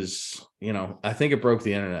 And it was, I think it broke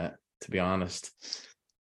the internet, to be honest.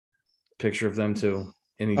 Picture of them two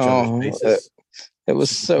in each other's faces. It was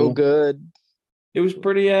so cool. Good. It was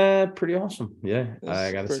pretty awesome. Yeah,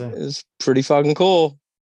 I gotta say. It was pretty fucking cool.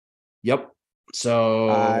 Yep. So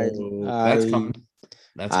that's coming.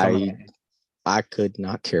 That's coming. I could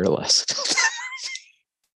not care less.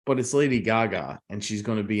 But it's Lady Gaga, and she's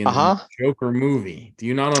going to be in the Joker movie. Do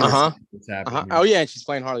you not understand what's happening? Oh, yeah, and she's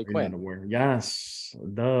playing Harley Quinn. Yes.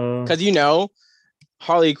 Duh. Because,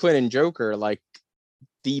 Harley Quinn and Joker, like,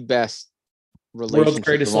 the best relationship. World's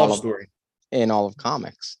greatest love story. In all of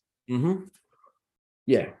comics. Mm-hmm.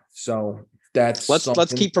 Yeah, so that's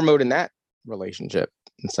let's keep promoting that relationship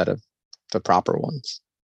instead of the proper ones.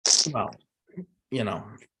 Well,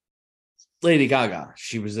 Lady Gaga,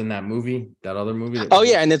 she was in that movie, that other movie.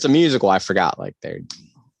 And it's a musical. I forgot. Like, there.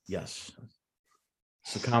 Yes.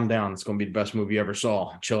 So calm down. It's going to be the best movie you ever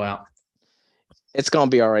saw. Chill out. It's going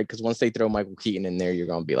to be all right because once they throw Michael Keaton in there, you're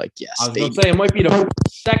going to be like, yes. I was going to say it might be the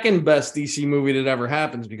second best DC movie that ever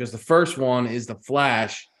happens because the first one is The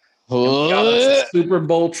Flash. We got a Super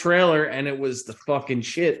Bowl trailer and it was the fucking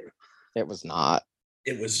shit. It was not.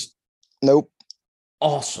 It was. Nope.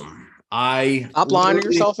 Awesome. Stop lying to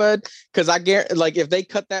yourself, Ed. Because I guarantee, like, if they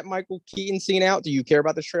cut that Michael Keaton scene out, do you care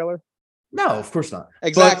about this trailer? No, of course not.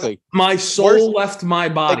 Exactly. But my soul left my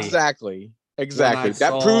body. Exactly.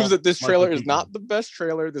 That proves that this trailer is not the best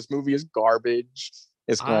trailer. This movie is garbage.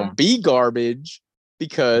 It's going to be garbage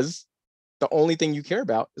because the only thing you care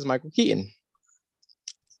about is Michael Keaton.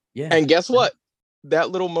 Yeah. And guess what?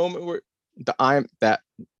 That little moment where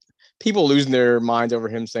people losing their minds over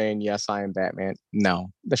him saying, yes, I am Batman.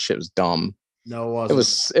 No, that shit was dumb. No, it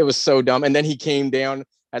wasn't. It was so dumb. And then he came down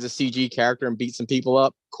as a CG character and beat some people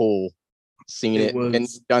up. Cool. Seen it. And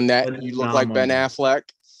done that. You look like Ben Affleck.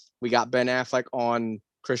 We got Ben Affleck on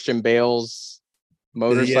Christian Bale's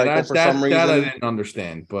motorcycle for some reason. That I didn't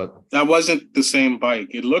understand, but That wasn't the same bike.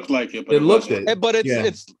 It looked like it, but it looked wasn't. it. But it's Yeah.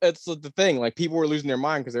 it's the thing. Like people were losing their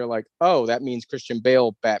mind because they're like, oh, that means Christian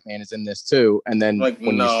Bale Batman is in this too. And then Like,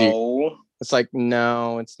 when you see, no. it's like,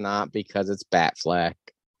 no, it's not because it's Batfleck.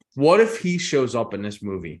 What if he shows up in this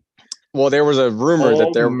movie? Well, there was a rumor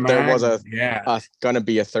that there was yeah. gonna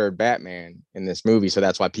be a third Batman in this movie, so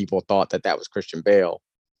that's why people thought that was Christian Bale,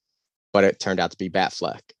 but it turned out to be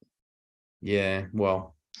Batfleck. Yeah,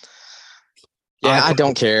 well. Yeah, I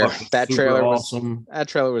don't care. That super trailer awesome. That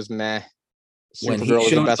trailer was meh. When he Supergirl was the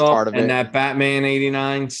shows best up part of and it. that Batman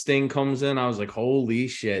 89 Sting comes in, I was like, holy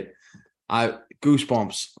shit.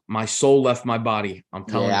 Goosebumps. My soul left my body. I'm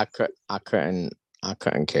telling you. I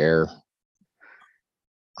couldn't care.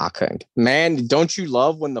 I couldn't. Man, don't you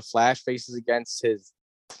love when the Flash faces against his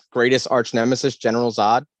greatest arch nemesis, General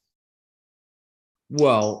Zod?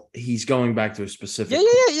 Well, he's going back to a specific.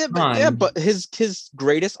 But his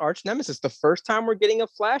greatest arch nemesis. The first time we're getting a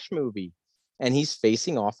Flash movie, and he's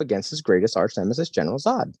facing off against his greatest arch nemesis, General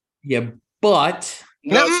Zod. Yeah, but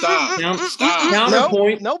No, stop.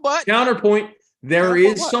 Counterpoint. No, but counterpoint. There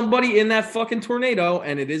is somebody in that fucking tornado,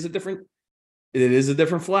 and it is a different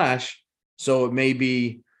Flash. So it may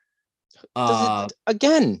be.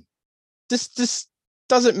 Again, this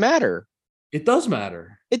doesn't matter. It does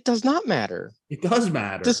matter. It does not matter. It does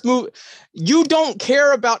matter. This movie, you don't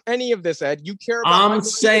care about any of this, Ed. You care about. I'm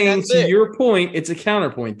saying to your point, it's a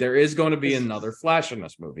counterpoint. There is going to be another Flash in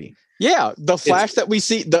this movie. Yeah, the Flash that we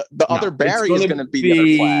see, the other Barry is going to be the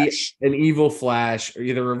other Flash. An evil Flash, or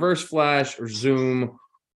either Reverse Flash or Zoom,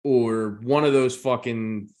 or one of those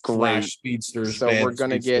fucking Flash speedsters. So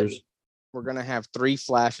we're gonna have 3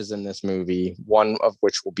 Flashes in this movie, one of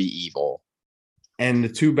which will be evil. And the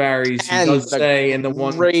 2 Barrys, he does say, and the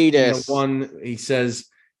one he says,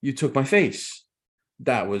 "You took my face."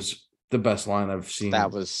 That was the best line I've seen.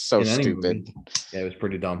 That was so stupid. Yeah, it was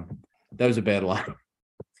pretty dumb. That was a bad line.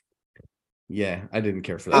 Yeah, I didn't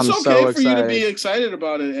care for that. It's okay for you to be excited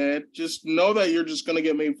about it, Ed. Just know that you're just gonna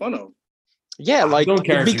get made fun of. Yeah, like I don't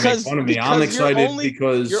care if you make fun of me. I'm excited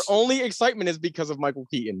because your only excitement is because of Michael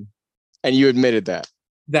Keaton, and you admitted that.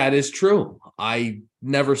 That is true. I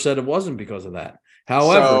never said it wasn't because of that.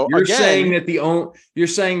 However, you're saying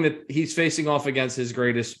that he's facing off against his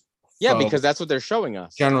greatest. Yeah, because that's what they're showing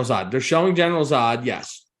us. General Zod. They're showing General Zod.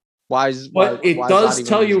 Yes. But it does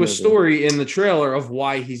tell you a story in the trailer of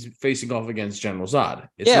why he's facing off against General Zod.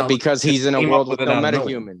 Because he's in a world with no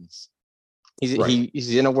metahumans.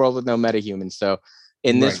 He's in a world with no metahumans. So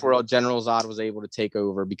in this world, General Zod was able to take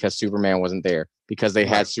over because Superman wasn't there, because they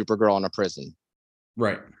had Supergirl in a prison.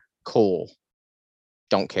 Right. Cool.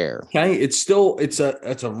 Don't care. Okay. It's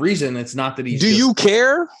a reason. It's not that he's. Do you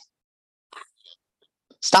care?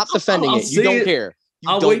 Stop defending it. You don't care.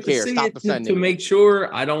 I'll wait to see it to make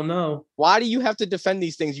sure. I don't know. Why do you have to defend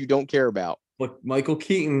these things you don't care about? Look, Michael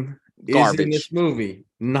Keaton is in this movie.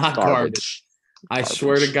 Not garbage. I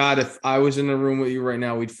swear to God, if I was in the room with you right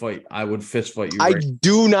now, we'd fight. I would fist fight you. I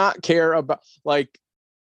do not care about, like,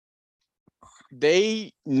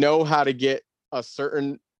 they know how to get a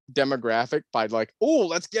certain demographic by like, oh,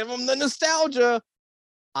 let's give them the nostalgia.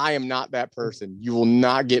 I am not that person. You will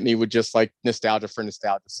not get me with just like nostalgia for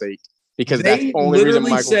nostalgia's sake, because that's the only reason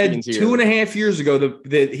Michael Keaton's here. 2.5 years ago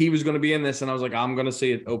that he was going to be in this, and I was like, I'm going to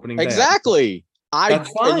see it opening day. Exactly.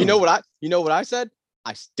 You know what I said?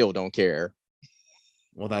 I still don't care.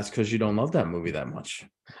 Well, that's because you don't love that movie that much.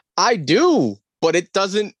 I do, but it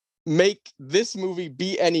doesn't make this movie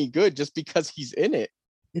be any good just because he's in it.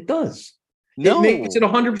 It does. No. It makes it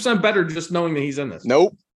 100% better just knowing that he's in this.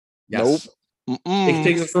 Nope. Yes. Nope. It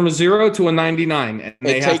takes it from a 0 to a 99. And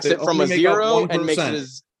it takes it from a 0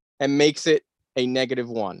 and makes it a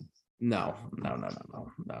 -1. No.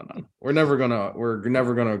 We're never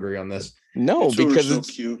gonna agree on this. No, because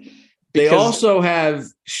it's cute. They also have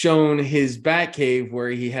shown his Batcave where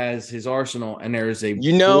he has his arsenal, and there is a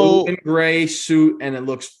blue and gray suit, and it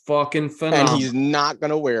looks fucking phenomenal. And he's not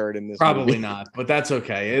gonna wear it in this. Probably movie. not, but that's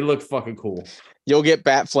okay. It looked fucking cool. You'll get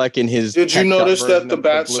Batfleck in his. Did you notice that the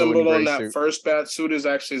bat symbol on that first bat suit is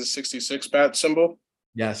actually the 66 bat symbol?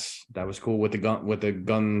 Yes, that was cool with the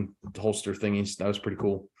gun holster thingies. That was pretty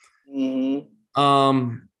cool.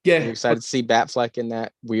 Mm-hmm. Yeah. You excited to see Batfleck in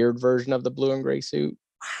that weird version of the blue and gray suit?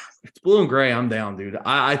 It's blue and gray. I'm down, dude.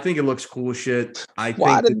 I think it looks cool as shit.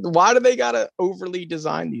 Why do they gotta overly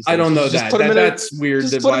design these things? I don't know that's weird.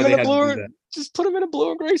 Why they had to do that. Just put him in a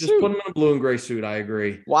blue and gray suit. Just put him in a blue and gray suit. I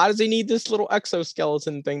agree. Why does he need this little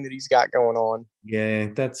exoskeleton thing that he's got going on? Yeah,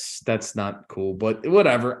 that's not cool, but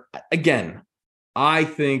whatever. Again, I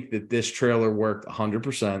think that this trailer worked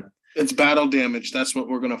 100%. It's battle damage. That's what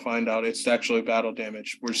we're gonna find out. It's actually battle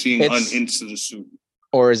damage. We're seeing into the suit.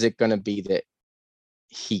 Or is it gonna be that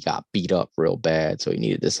he got beat up real bad, so he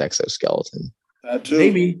needed this exoskeleton? That too.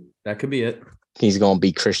 Maybe that could be it. He's gonna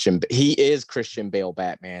be Christian. He is Christian Bale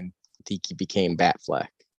Batman. I think he became Batfleck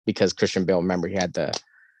because Christian Bale, remember, he had the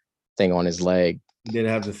thing on his leg. He did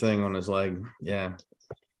have the thing on his leg. Yeah.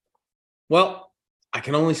 Well, I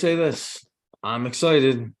can only say this. I'm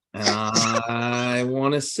excited and I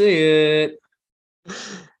want to see it.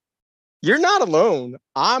 You're not alone.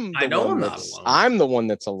 I'm the one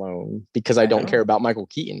that's alone because I don't care about Michael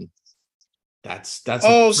Keaton. That's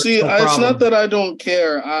see, it's not that I don't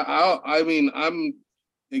care. I mean, I'm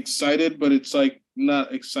excited, but it's like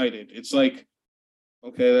not excited. It's like,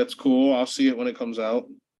 okay, that's cool. I'll see it when it comes out.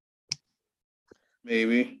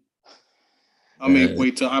 Maybe. I'll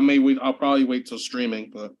probably wait till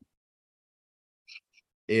streaming, but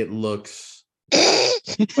it looks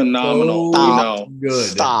phenomenal. So good.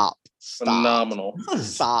 Stop. Phenomenal.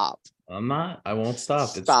 Stop. I won't stop.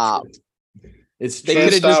 Stop. They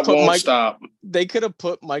could have just put stop. They could have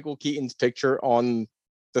put Michael Keaton's picture on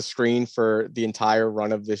the screen for the entire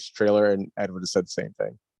run of this trailer, and Ed would have said the same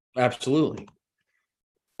thing. Absolutely.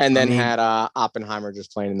 And then had Oppenheimer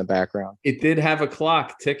just playing in the background. It did have a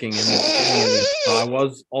clock ticking, and I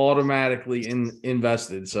was automatically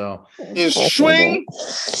invested. So swing.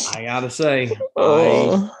 I gotta say,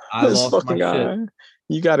 I lost my shit.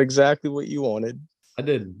 You got exactly what you wanted. I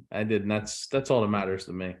did, and that's all that matters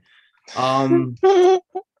to me. I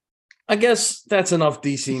guess that's enough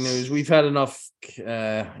DC news. We've had enough,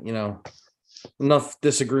 enough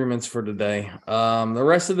disagreements for today. The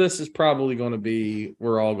rest of this is probably going to be,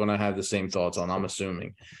 we're all going to have the same thoughts on, I'm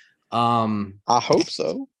assuming. I hope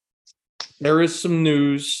so. There is some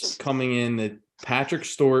news coming in that Patrick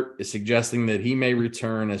Stewart is suggesting that he may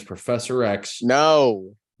return as Professor X.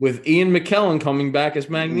 No. With Ian McKellen coming back as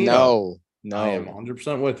Magneto. No. I am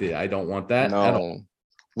 100% with you. I don't want that. No.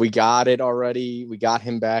 We got it already. We got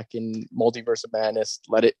him back in Multiverse of Madness.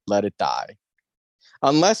 Let it die.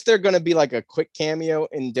 Unless they're going to be like a quick cameo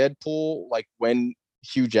in Deadpool, like when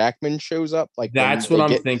Hugh Jackman shows up. Like that's what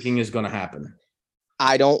I'm thinking is going to happen.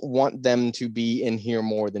 I don't want them to be in here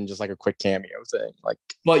more than just like a quick cameo thing. Like,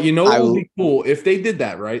 but you know what would be cool if they did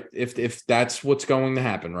that, right? If that's what's going to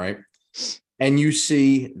happen, right? And you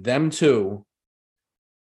see them two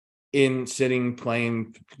sitting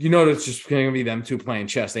playing, it's just going to be them two playing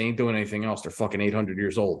chess. They ain't doing anything else. They're fucking 800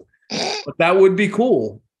 years old. But that would be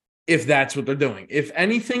cool if that's what they're doing. If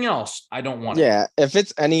anything else, I don't want it. Yeah, if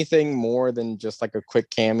it's anything more than just like a quick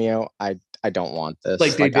cameo, I don't want this.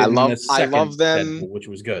 Like they did I love them, Deadpool, which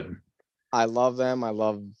was good. I love them. I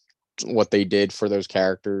love what they did for those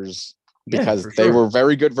characters because they were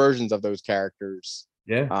very good versions of those characters.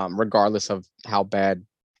 Yeah. Regardless of how bad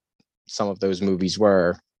some of those movies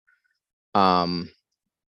were.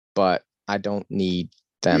 But I don't need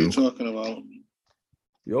them. What are you talking about?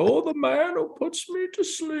 You're the man who puts me to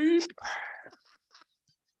sleep.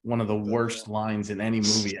 One of the worst lines in any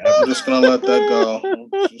movie ever. I'm just gonna let that go.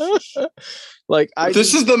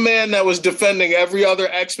 This is the man that was defending every other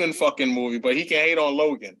X-Men fucking movie, but he can hate on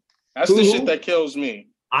Logan. That's the shit that kills me.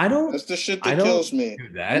 That's the shit that kills me.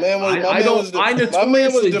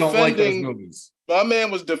 My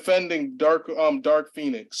man was defending Dark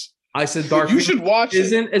Phoenix. I said Dark Phoenix should watch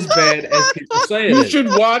isn't as bad as people say it is. You should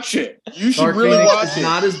watch it. You should really watch it.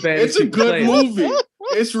 Not as bad. It's a good movie.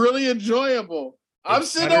 It's really enjoyable. I'm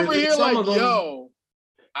sitting over here like,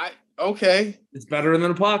 okay. It's better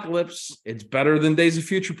than Apocalypse. It's better than Days of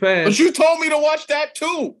Future Past. But you told me to watch that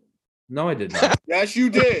too. No, I did not. Yes, you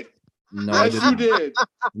did. No, yes, you did.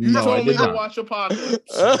 You told me to watch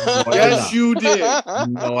Apocalypse. Yes, you did.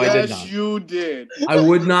 No, I did not. Yes, you did. I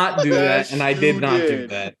would not do that, and I did not do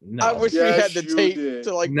that. No. I wish we had the tape to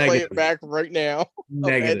play it back right now.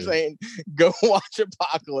 Negative. Saying, go watch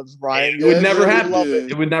Apocalypse, Brian. It would never happen.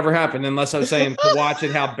 It would never happen unless I was saying to watch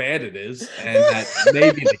it how bad it is, and that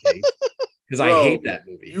may be the case because I hate that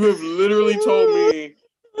movie. You have literally told me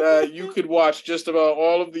that you could watch just about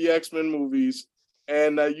all of the X-Men movies.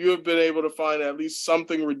 And you have been able to find at least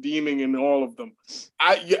something redeeming in all of them.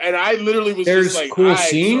 I literally was There's just like, cool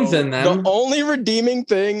scenes in them. The only redeeming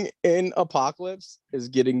thing in Apocalypse is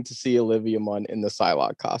getting to see Olivia Munn in the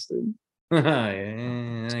Psylocke costume. Yeah,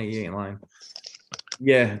 you ain't lying.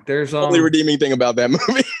 Yeah, there's only redeeming thing about that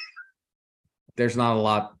movie. There's not a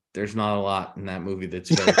lot. There's not a lot in that movie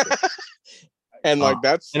that's very good. And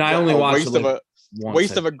that's and I only watched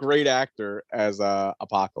waste of a great actor as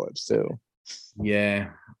Apocalypse too. Yeah,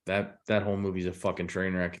 that whole movie's a fucking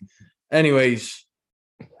train wreck. Anyways,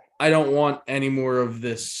 I don't want any more of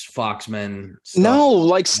this Foxmen stuff. No,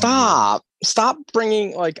 like stop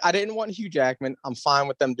bringing, like, I didn't want Hugh Jackman. I'm fine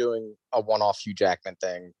with them doing a one-off Hugh Jackman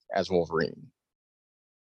thing as Wolverine,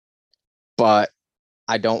 but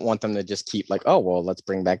I don't want them to just keep like, oh well, let's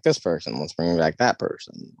bring back this person, let's bring back that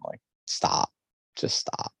person. Like, just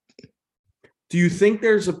stop. Do you think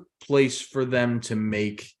there's a place for them to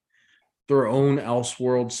make their own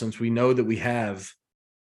Elseworld, since we know that we have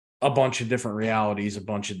a bunch of different realities, a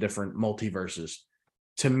bunch of different multiverses,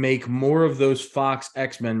 to make more of those Fox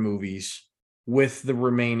X-Men movies with the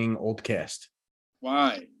remaining old cast?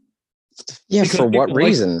 Why? Yeah, because for what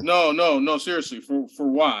reason? No, seriously, for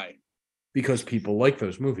why? Because people like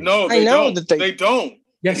those movies. No, they don't. They don't.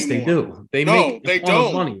 Yes, anymore. they do. They make a ton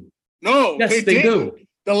of money. No, yes, they do.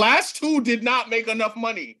 The last two did not make enough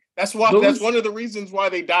money. That's why. That's one of the reasons why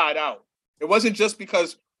they died out. It wasn't just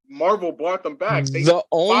because Marvel bought them back. Fox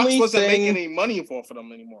wasn't making any money for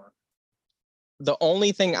them anymore. The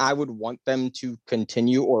only thing I would want them to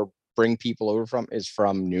continue or bring people over from is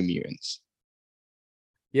from New Mutants.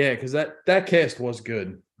 Yeah, because that cast was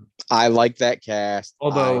good. I like that cast.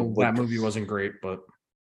 Although that movie wasn't great, but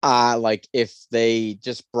like if they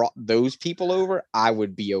just brought those people over, I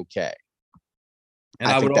would be okay. And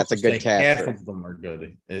I think that's a good cast. Half of them are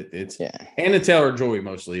good. It's Anna Taylor-Joy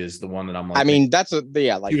mostly is the one that I'm like. I mean, like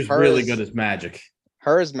she was really good as Magic.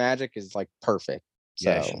 Her as Magic is like perfect. So.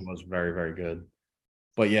 Yeah, she was very, very good.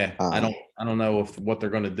 But yeah, I don't know what they're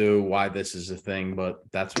going to do, why this is a thing, but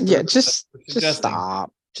that's what just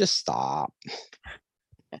stop. Just stop.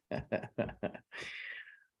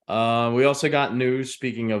 We also got news,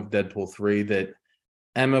 speaking of Deadpool 3, that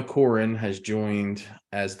Emma Corrin has joined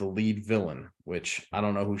as the lead villain, which I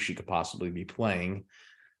don't know who she could possibly be playing.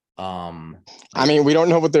 I mean, we don't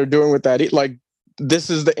know what they're doing with that. Like, this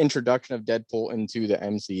is the introduction of Deadpool into the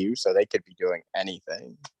MCU, so they could be doing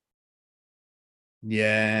anything.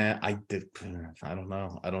 Yeah, I don't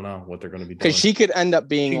know. I don't know what they're going to be doing. Because she could end up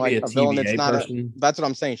being like a villain. It's not that's what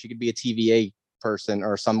I'm saying. She could be a TVA person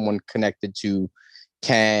or someone connected to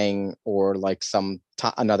Kang or like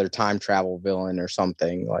another time travel villain or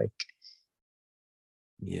something like.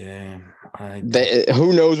 Yeah,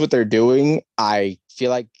 who knows what they're doing? I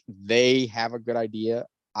feel like they have a good idea.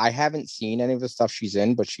 I haven't seen any of the stuff she's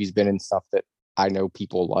in, but she's been in stuff that I know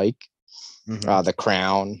people like. Mm-hmm. The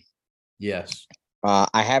Crown. Yes.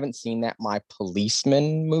 I haven't seen that My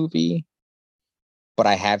Policeman movie, but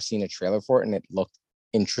I have seen a trailer for it and it looked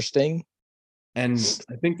interesting. And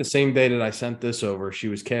I think the same day that I sent this over, she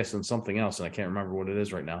was cast in something else, and I can't remember what it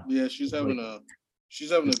is right now. Yeah, she's having a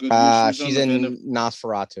good year. She's in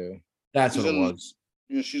Nosferatu. That's what it was.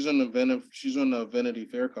 Yeah, she's on the Vanity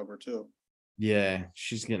Fair cover too. Yeah,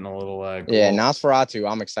 she's getting a little yeah, Nosferatu.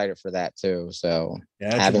 I'm excited for that too. So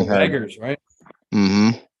having her beggars, right?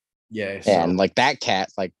 Mm-hmm. Yeah, and like that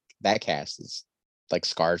cast is like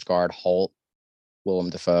Skarsgård, Holt, Willem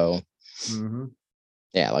Dafoe. Mm-hmm.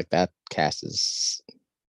 Yeah, like that cast is.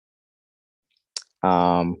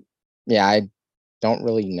 Yeah, I don't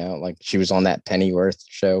really know. Like, she was on that Pennyworth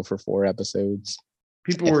show for 4 episodes.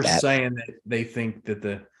 People were saying that they think that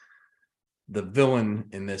the villain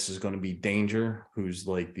in this is going to be Danger, who's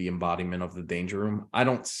like the embodiment of the Danger Room. I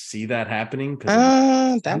don't see that happening.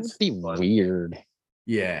 That would be weird.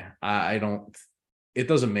 Yeah, I don't. It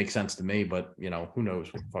doesn't make sense to me, but who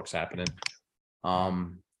knows what the fuck's happening.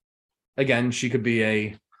 Again, she could be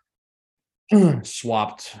a gender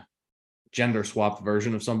swapped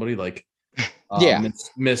version of somebody like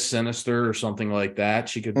Miss Sinister or something like that.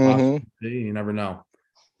 She could possibly be. You never know.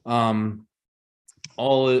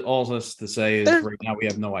 All this to say is right now we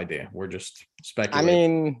have no idea. We're just speculating. I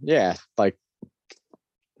mean, yeah, like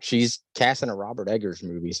she's casting a Robert Eggers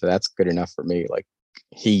movie, so that's good enough for me. Like,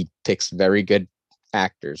 he picks very good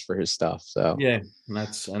actors for his stuff. So yeah,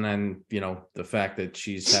 and then the fact that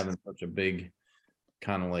she's having such a big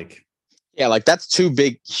kind of like like that's 2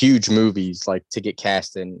 big huge movies like to get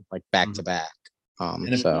cast in like back to back.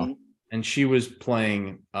 And she was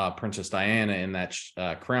playing Princess Diana in that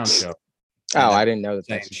Crown show. Oh, I didn't know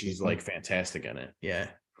that. She's like fantastic in it. Yeah.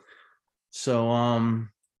 So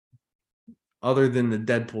other than the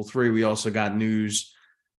Deadpool 3, we also got news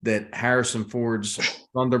that Harrison Ford's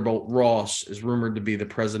Thunderbolt Ross is rumored to be the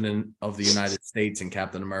president of the United States in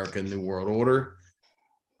Captain America: New World Order.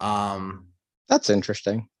 That's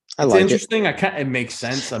interesting. It's interesting. It makes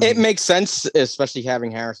sense. It makes sense, especially having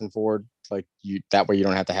Harrison Ford. Like, that way you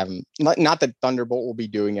don't have to have him. Not that Thunderbolt will be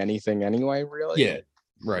doing anything anyway, really. Yeah,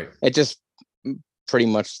 right. It just pretty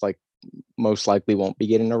much like most likely won't be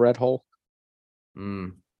getting a Red Hulk.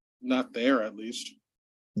 Not there, at least.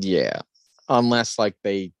 Yeah. Unless like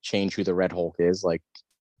they change who the Red Hulk is, like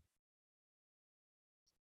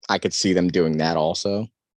I could see them doing that also,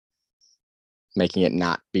 making it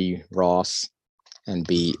not be Ross and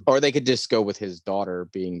be, or they could just go with his daughter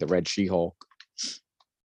being the Red She-Hulk,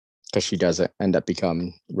 because she does end up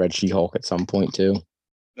becoming Red She-Hulk at some point too.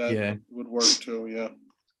 That would work too. Yeah.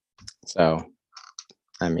 So,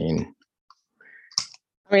 I mean,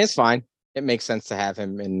 it's fine. It makes sense to have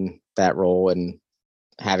him in that role, and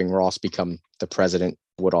having Ross become the president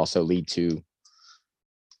would also lead to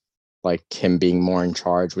like him being more in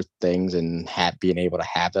charge with things and being able to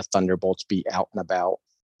have the Thunderbolts be out and about.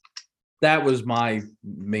 That was my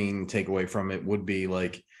main takeaway from it, would be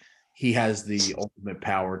like he has the ultimate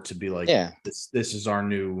power to be like, this is our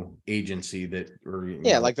new agency that, or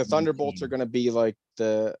like the Thunderbolts are going to be like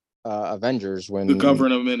the Avengers when the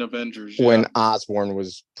government Avengers when Osborn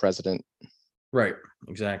was president. Right,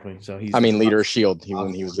 exactly. So he's leader of Shield.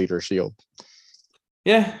 When he was leader of Shield.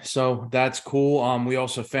 Yeah, so that's cool. We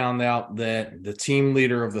also found out that the team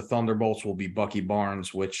leader of the Thunderbolts will be Bucky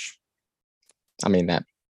Barnes, which that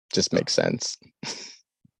just makes sense.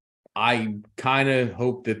 I kind of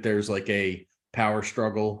hope that there's like a power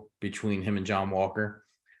struggle between him and John Walker,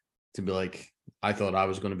 to be like, I thought I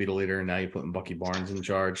was going to be the leader, and now you're putting Bucky Barnes in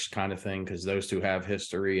charge, kind of thing, because those two have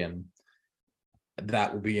history, and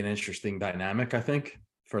that will be an interesting dynamic, I think,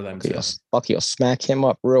 for them. Bucky will smack him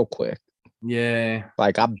up real quick. Yeah.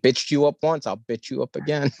 Like, I bitched you up once, I'll bitch you up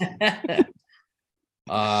again.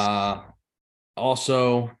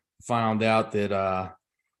 Also found out that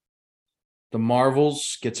the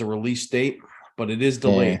Marvels gets a release date, but it is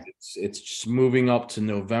delayed. It's just moving up to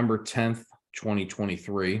November 10th,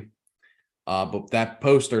 2023. But that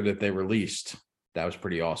poster that they released, that was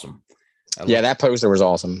pretty awesome. That poster was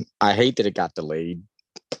awesome. I hate that it got delayed.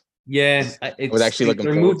 Yeah, I was actually looking.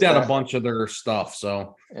 They moved out a bunch of their stuff,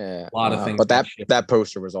 so a lot of things. But that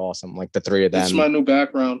poster was awesome. Like the three of them. It's my new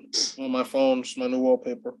background on my phone. It's my new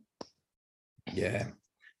wallpaper. Yeah,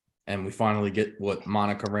 and we finally get what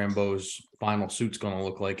Monica Rambeau's final suit's going to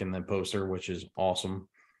look like in the poster, which is awesome.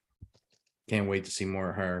 Can't wait to see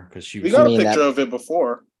more of her, because she. We got a picture of it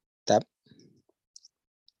before.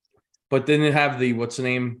 But didn't it have the what's the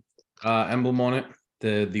name emblem on it?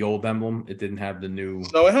 The old emblem. It didn't have the new.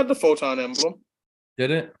 No, it had the photon emblem. Did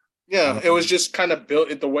it? Yeah, it was just kind of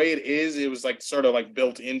built. The way it is, it was like sort of like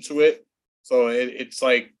built into it. So it's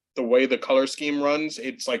like the way the color scheme runs.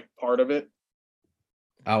 It's like part of it.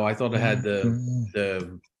 Oh, I thought it had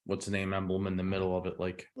the what's the name emblem in the middle of it,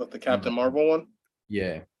 like what, the Captain Marvel one.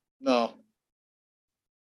 Yeah. No.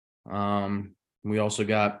 We also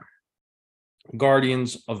got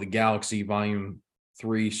Guardians of the Galaxy Volume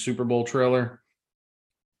 3 Super Bowl trailer.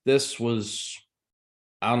 This was,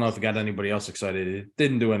 I don't know if it got anybody else excited. It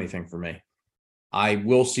didn't do anything for me. I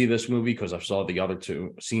will see this movie because I've seen the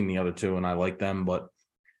other two, and I like them. But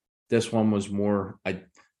this one was more. A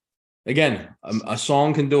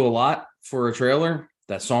song can do a lot for a trailer.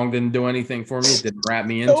 That song didn't do anything for me. It didn't wrap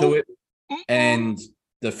me into it. And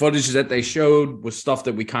the footage that they showed was stuff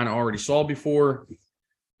that we kind of already saw before.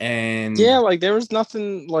 And like there was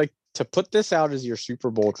nothing like to put this out as your Super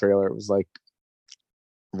Bowl trailer. It was like,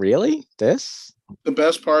 really? This? The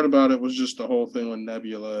best part about it was just the whole thing with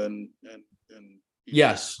Nebula and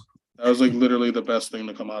yes, that was like literally the best thing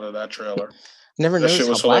to come out of that trailer. Never noticed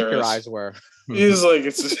how black your eyes were. He's like,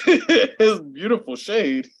 it's beautiful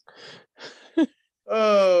shade.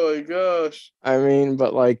 Oh my gosh!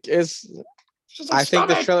 But like I think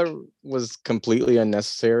the trailer was completely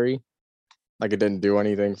unnecessary. Like, it didn't do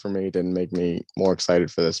anything for me. It didn't make me more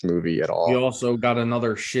excited for this movie at all. We also got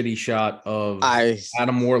another shitty shot of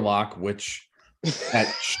Adam Warlock, which that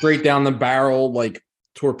straight down the barrel, like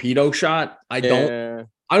torpedo shot. I don't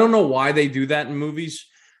know why they do that in movies.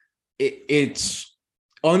 It's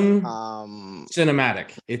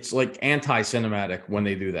cinematic. It's like anti-cinematic when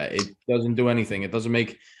they do that. It doesn't do anything. It doesn't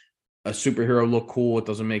make a superhero look cool. It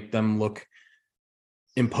doesn't make them look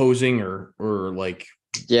imposing or like.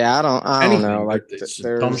 Yeah, I don't know. Like,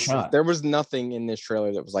 there was nothing in this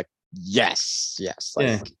trailer that was like, yes.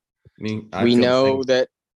 Like, yeah. We know that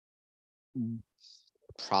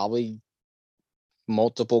probably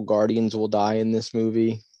multiple Guardians will die in this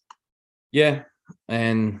movie. Yeah,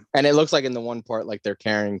 and it looks like in the one part, like they're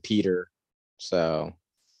carrying Peter. So,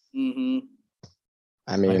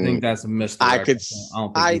 I think that's a misdirection.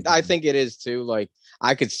 I think it is too. Like,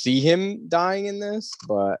 I could see him dying in this,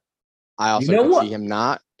 but I also could see him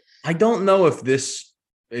not. I don't know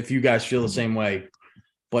if you guys feel the same way,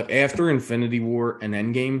 but after Infinity War and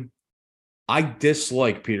Endgame, I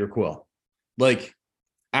dislike Peter Quill. Like,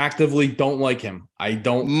 actively don't like him. I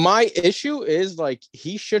don't. My issue is, like,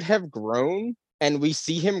 he should have grown, and we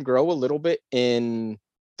see him grow a little bit in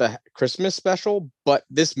the Christmas special, but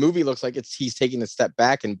this movie looks like he's taking a step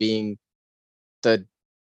back and being the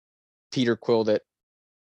Peter Quill that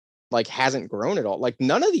like hasn't grown at all. Like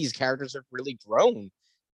none of these characters have really grown,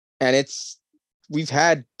 and we've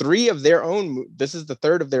had 3 of their own. This is the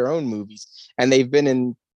 3rd of their own movies, and they've been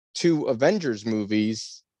in 2 Avengers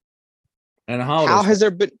movies. And how has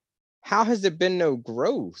there been no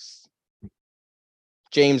growth?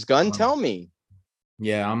 James Gunn, tell me.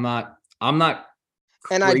 Yeah, I'm not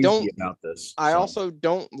and I don't about this. I also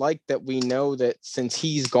don't like that we know that since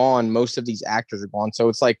he's gone, most of these actors are gone. So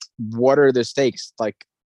it's like, what are the stakes? Like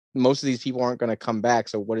most of these people aren't going to come back.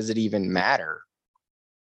 So what does it even matter?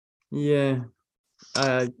 Yeah,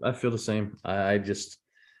 I feel the same. I just,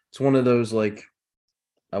 it's one of those, like,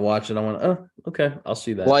 I watch it, I want, oh, okay, I'll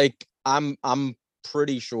see that. Like I'm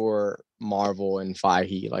pretty sure Marvel and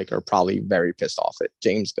Feige like are probably very pissed off at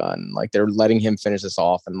James Gunn. Like they're letting him finish this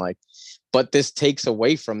off, and like, but this takes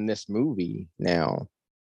away from this movie now.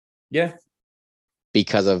 Yeah,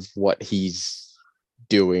 because of what he's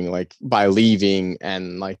doing, like by leaving,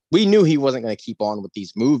 and like we knew he wasn't going to keep on with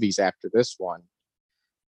these movies after this one,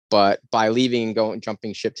 but by leaving and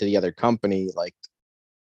jumping ship to the other company, like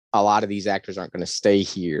a lot of these actors aren't going to stay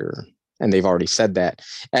here, and they've already said that.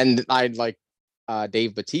 And I like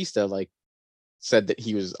Dave Bautista like said that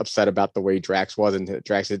he was upset about the way Drax was and that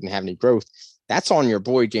Drax didn't have any growth. That's on your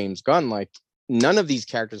boy James Gunn. Like none of these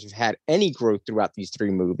characters have had any growth throughout these 3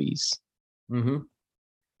 movies. Mm-hmm.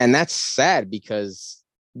 And that's sad because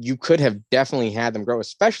you could have definitely had them grow,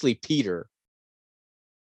 especially Peter.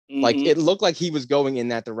 Mm-hmm. Like it looked like he was going in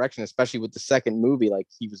that direction, especially with the second movie. Like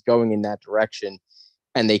he was going in that direction,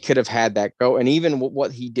 and they could have had that go. And even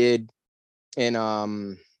what he did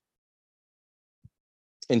in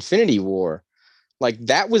Infinity War, like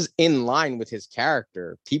that was in line with his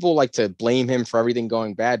character. People like to blame him for everything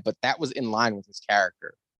going bad, but that was in line with his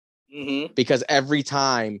character. Mm-hmm. Because every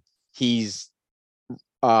time he's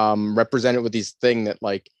represented with this thing that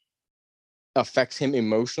like affects him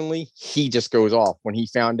emotionally, he just goes off. When he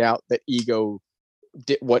found out that Ego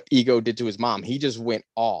did what Ego did to his mom, he just went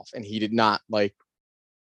off, and he did not like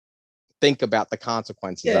think about the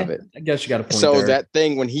consequences of it. I guess you got a point so there. That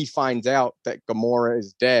thing when he finds out that Gamora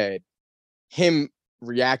is dead, him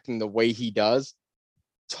reacting the way he does,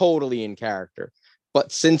 totally in character.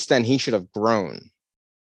 But since then, he should have grown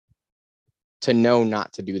to know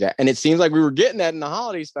not to do that. And it seems like we were getting that in the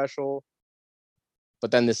holiday special,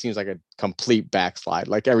 but then this seems like a complete backslide,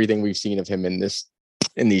 like everything we've seen of him in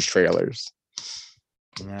these trailers.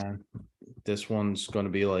 Yeah, this one's going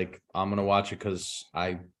to be like, I'm going to watch it because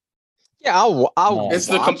I'll it's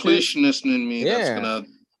the completionist in me that's gonna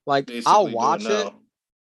like I'll watch it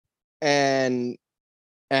and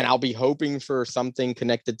I'll be hoping for something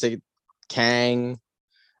connected to Kang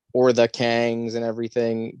or the Kangs and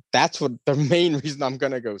everything. That's what the main reason I'm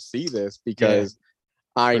gonna go see this, because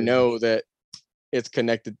I know that it's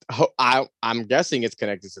connected. I'm guessing it's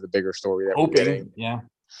connected to the bigger story that we're getting. Yeah.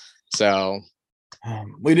 So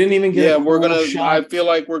we didn't even get. I feel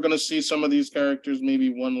like we're gonna see some of these characters maybe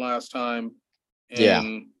one last time.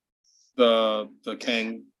 In the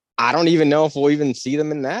Kang. I don't even know if we'll even see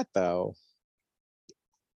them in that though.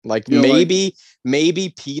 Like maybe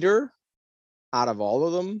Peter out of all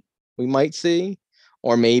of them we might see,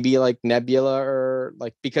 or maybe like Nebula, or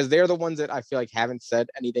like, because they're the ones that I feel like haven't said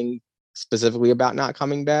anything specifically about not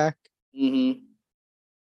coming back. Mm-hmm.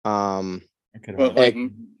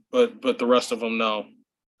 But the rest of them, no.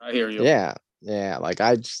 I hear you. Yeah. Like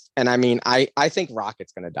I think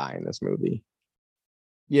Rocket's gonna die in this movie.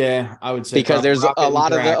 Yeah, I would say because there's a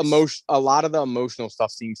lot of the emotional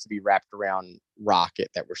stuff seems to be wrapped around Rocket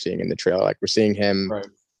that we're seeing in the trailer. Like we're seeing him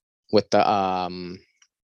with the I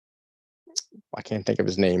can't think of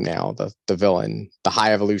his name now. The villain, the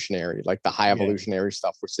High Evolutionary, like the High Evolutionary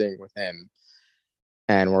stuff we're seeing with him,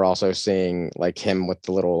 and we're also seeing like him with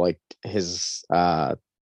the little like his the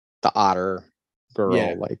otter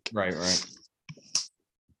girl, like right. That's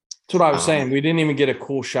what I was saying. We didn't even get a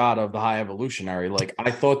cool shot of the High Evolutionary. Like I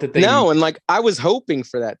thought that they and like I was hoping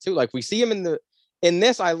for that too. Like we see him in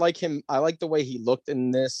this. I like him. I like the way he looked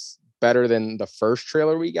in this better than the first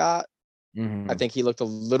trailer we got. Mm-hmm. I think he looked a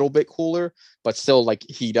little bit cooler, but still, like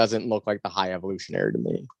he doesn't look like the High Evolutionary to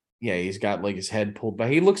me. Yeah, he's got like his head pulled back.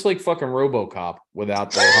 He looks like fucking RoboCop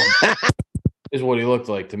without the. Is what he looked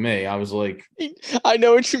like to me. I was like, I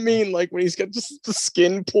know what you mean. Like when he's got just the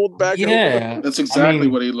skin pulled back. Yeah, that's exactly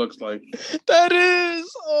what he looks like. That is.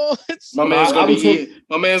 Oh, it's my man's gonna be.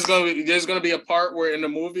 My man's gonna be. There's gonna be a part where in the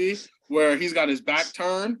movie where he's got his back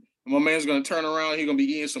turned, and my man's gonna turn around. He's gonna be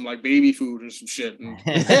eating some like baby food or some shit.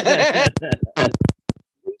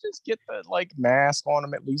 just get the like mask on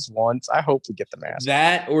him at least once? I hope we get the mask.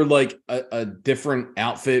 That or like a different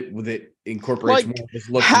outfit with it incorporates Like, more of his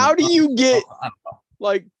look. how do you get I don't know.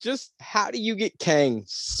 like just how do you get Kang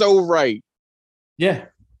so right? Yeah,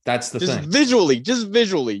 that's the Just thing.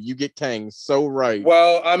 visually, you get Kang so right.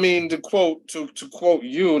 Well, I mean, to quote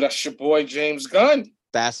you, that's your boy James Gunn.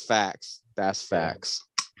 That's facts. That's facts.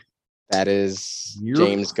 That is Yep.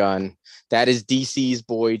 James Gunn. That is DC's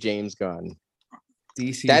boy James Gunn.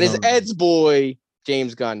 DC. That is Ed's boy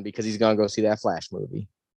James Gunn because he's gonna go see that Flash movie.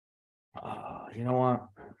 You know what?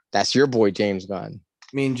 That's your boy James Gunn.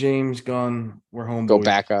 Me and James Gunn, we're home. Go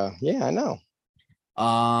back. Yeah, I know.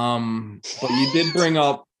 But you did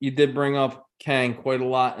bring up Kang quite a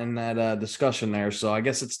lot in that discussion there. So I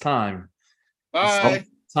guess it's time. Bye.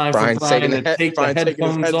 Time Brian's for Brian taking to take the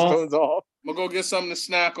headphones off. I'm gonna go get something to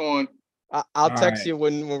snack on. I'll text you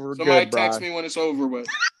when we're Somebody good, text Brian. me when it's over with.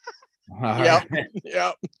 Yep.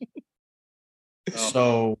 Yep.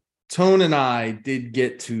 So Tone and I did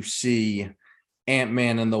get to see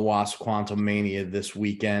Ant-Man and the Wasp Quantumania this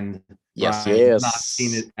weekend. Yes, Brian yes. has not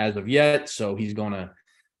seen it as of yet, so he's gonna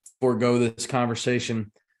forego this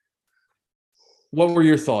conversation. What were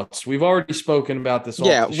your thoughts? We've already spoken about this.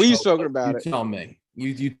 Yeah, off the we've show, spoken but about it. Tell me.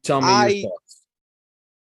 You tell me your thoughts.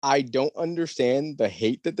 I don't understand the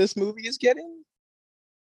hate that this movie is getting.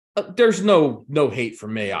 There's no hate for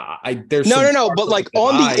me. There's No. But like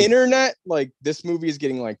on the internet, like this movie is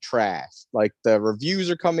getting like trash. Like the reviews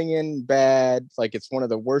are coming in bad. Like it's one of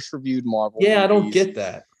the worst reviewed Marvel. Yeah, movies. I don't get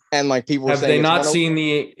that. And like people have are saying, they not seen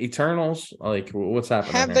the Eternals? Like, what's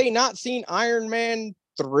happening? Have they not seen Iron Man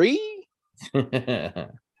 3?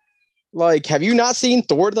 Like, have you not seen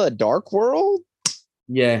Thor: The Dark World?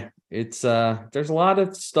 Yeah, it's there's a lot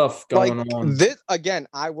of stuff going on. This again,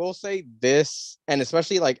 I will say this, and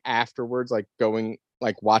especially like afterwards, like going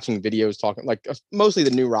like watching videos talking like mostly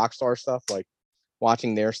the new Rockstar stuff, like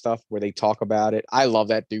watching their stuff where they talk about it. I love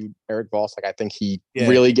that dude, Eric Voss. Like I think he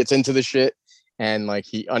really gets into the shit and like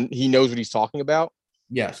he knows what he's talking about.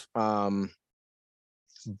 Yes.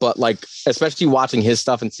 But like especially watching his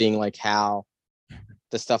stuff and seeing like how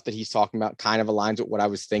the stuff that he's talking about kind of aligns with what I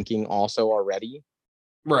was thinking also already.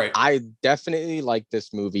 Right. I definitely like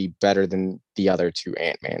this movie better than the other two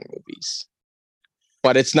Ant-Man movies.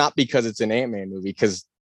 But it's not because it's an Ant-Man movie, because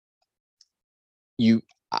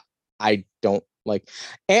I don't like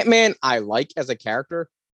Ant-Man. I like as a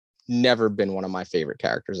character, never been one of my favorite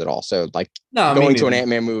characters at all. So like going to an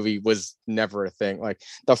Ant-Man movie was never a thing. Like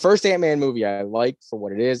the first Ant-Man movie I like for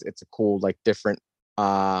what it is. It's a cool, like different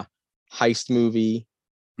heist movie.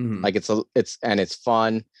 Mm-hmm. Like it's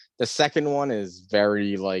fun. The second one is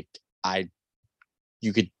very like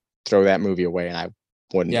you could throw that movie away and I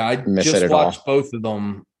wouldn't. Yeah, I miss it at all. Watched both of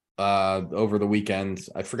them over the weekend.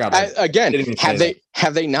 I forgot.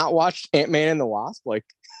 Have they not watched Ant-Man and the Wasp? Like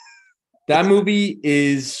that movie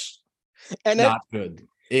is not good.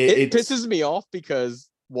 It pisses me off because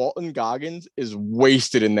Walton Goggins is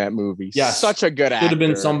wasted in that movie. Yeah, such a good actor. Could have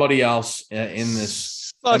been somebody else in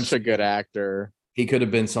this. Such a good actor. He could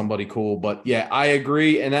have been somebody cool, but yeah, I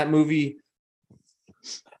agree. And that movie,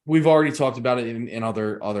 we've already talked about it in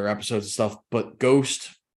other episodes and stuff, but Ghost,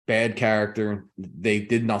 bad character. They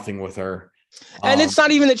did nothing with her. And it's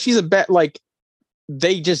not even that she's a bad, like,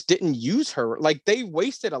 they just didn't use her. Like, they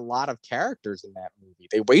wasted a lot of characters in that movie.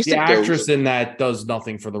 They wasted the actress in that does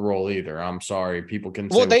nothing for the role either. I'm sorry. People can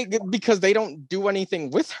because they don't do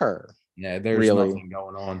anything with her. Yeah, there's nothing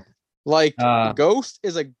going on. Like, Ghost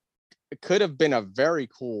could have been a very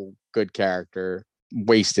cool, good character.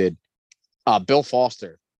 Wasted. Bill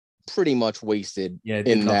Foster, pretty much wasted. Yeah,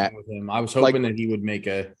 in that. With him. I was hoping that he would make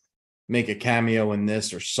a cameo in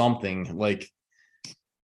this or something. Like,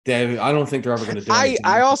 I don't think they're ever going to do.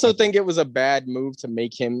 I also think it was a bad move to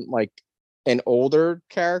make him like an older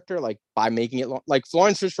character, like by making it like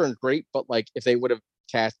Florence Fishburne is great, but like if they would have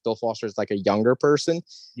cast Bill Foster as like a younger person,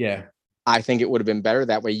 yeah. I think it would have been better.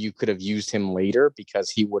 That way you could have used him later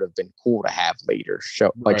because he would have been cool to have later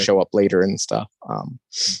show up later and stuff.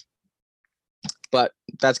 But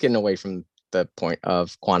that's getting away from the point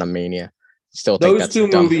of Quantumania. Still think those two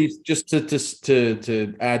movies, just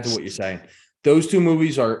to add to what you're saying, those two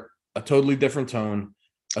movies are a totally different tone.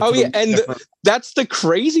 That's the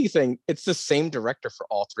crazy thing. It's the same director for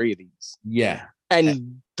all three of these. Yeah.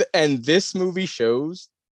 And this movie shows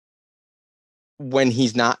when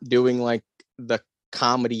he's not doing like the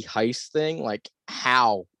comedy heist thing, like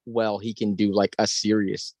how well he can do like a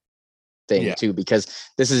serious thing too, because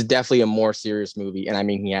this is definitely a more serious movie. And I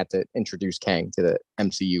mean, he had to introduce Kang to the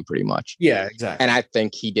MCU pretty much. Yeah, exactly. And I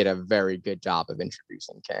think he did a very good job of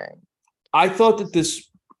introducing Kang. I thought that this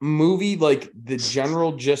movie, like the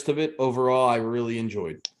general gist of it overall, I really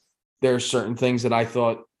enjoyed. There are certain things that I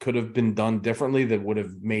thought could have been done differently that would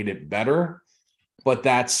have made it better. But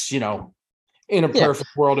that's, in a perfect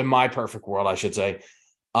world, in my perfect world, I should say.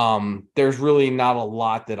 There's really not a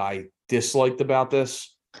lot that I disliked about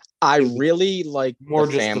this. I really like more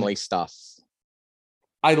the just family stuff.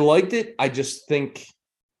 I liked it. I just think,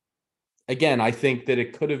 again, I think that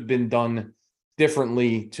it could have been done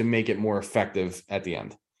differently to make it more effective at the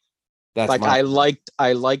end. That's like I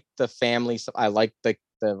liked the family stuff. I liked the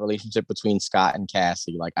relationship between Scott and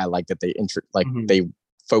Cassie. Like I liked that they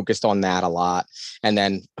focused on that a lot, and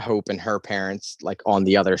then Hope and her parents like on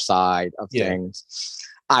the other side of things.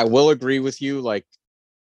 I will agree with you. Like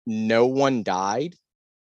no one died,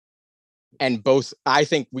 and I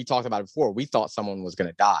think we talked about it before. We thought someone was going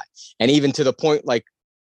to die, and even to the point like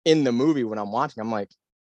in the movie when I'm watching, I'm like,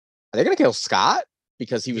 are they going to kill Scott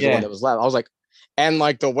because he was the one that was left? I was like. And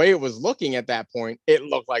like the way it was looking at that point, it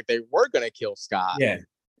looked like they were going to kill Scott. Yeah,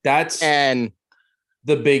 that's the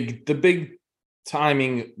big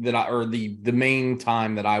timing the main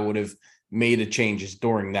time that I would have made a change is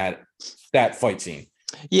during that fight scene.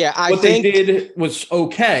 Yeah, what they did was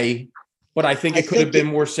okay, but I think it could have been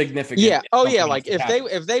more significant. Yeah. Oh yeah. Like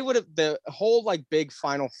if they would have the whole like big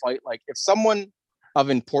final fight, like if someone of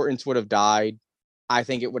importance would have died, I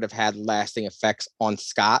think it would have had lasting effects on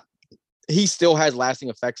Scott. He still has lasting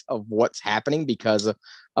effects of what's happening because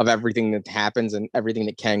of everything that happens and everything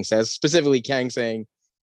that Kang says, specifically Kang saying,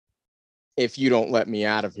 if you don't let me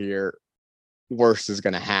out of here, worse is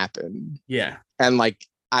going to happen. Yeah. And like,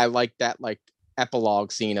 I like that like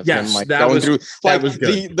epilogue scene of him like going through like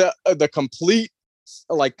the complete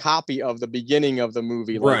like copy of the beginning of the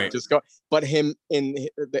movie. Like right. Just go, but him in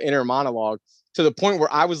the inner monologue to the point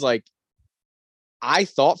where I was like, I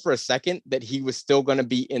thought for a second that he was still going to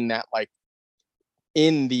be in that, like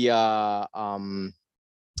in the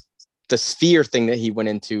sphere thing that he went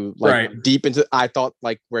into, like deep into, I thought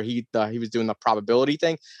like where he was doing the probability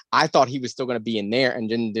thing. I thought he was still going to be in there and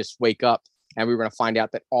didn't just wake up. And we were going to find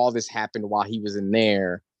out that all this happened while he was in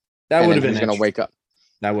there. That would have been going to wake up.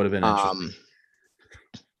 That would have been interesting.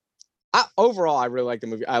 Overall, I really like the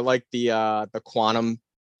movie. I like the quantum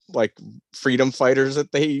like freedom fighters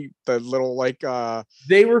that the little like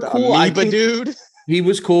they were cool. Amoeba dude. He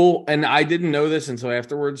was cool, and I didn't know this until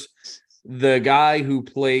afterwards. The guy who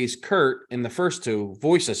plays Kurt in the first two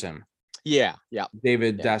voices him. Yeah.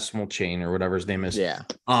 David Decimal Chain or whatever his name is. Yeah.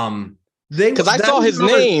 Because I saw his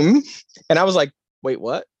name and I was like, wait,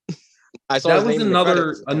 what? I saw that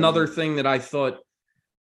was another thing that I thought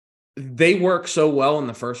they work so well in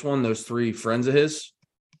the first one. Those three friends of his.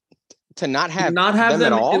 To not have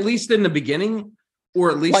them at least in the beginning,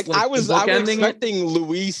 or at least like I was expecting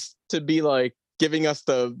Luis to be like giving us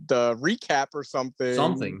the recap or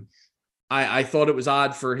something. I thought it was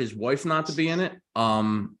odd for his wife not to be in it.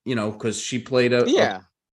 Because she played a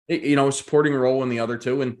supporting role in the other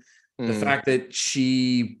two, and the fact that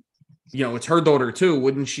she, it's her daughter too.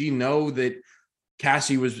 Wouldn't she know that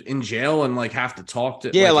Cassie was in jail and like have to talk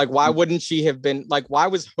to? Yeah, like why wouldn't she have been like? Why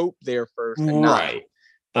was Hope there first? And right. Not?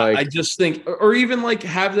 Like, I just think, or even like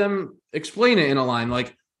have them explain it in a line,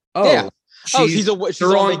 like, she's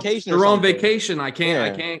on vacation. They're on vacation. I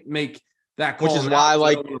can't make that call.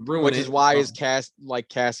 Which is why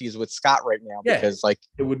Cassie is with Scott right now, because like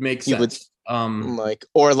it would make sense.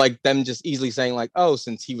 Or like them just easily saying like, oh,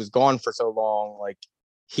 since he was gone for so long, like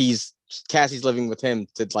Cassie's living with him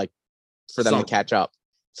to like for them to catch up.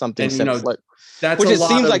 Something like that's which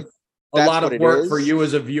seems like. A lot of work for you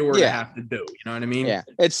as a viewer to have to do. You know what I mean? Yeah.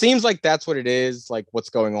 It seems like that's what it is. Like what's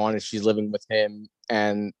going on is she's living with him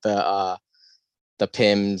and the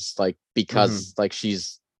Pims, like because like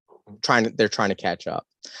they're trying to catch up.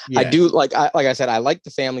 Yeah. I do like I said, I like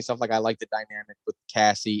the family stuff. Like I like the dynamic with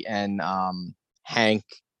Cassie and Hank,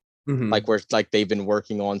 like where like they've been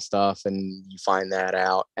working on stuff and you find that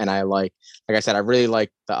out. And I like I said, I really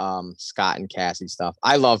like the Scott and Cassie stuff.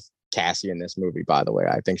 I love Cassie in this movie, by the way.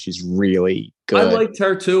 I think she's really good. I liked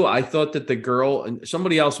her too. I thought that the girl, and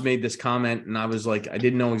somebody else made this comment, and I was like, I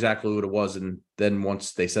didn't know exactly what it was. And then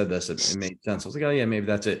once they said this, it made sense. I was like, oh yeah, maybe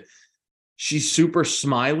that's it. She's super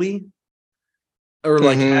smiley, or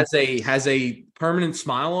like has a permanent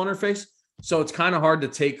smile on her face. So it's kind of hard to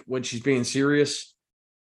take when she's being serious.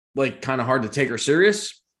 Like kind of hard to take her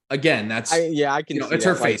serious. Again, that's I can. It's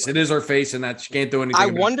her face. It is her face, and that she can't do anything. I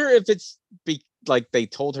wonder if it's like they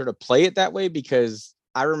told her to play it that way, because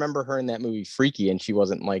I remember her in that movie Freaky and she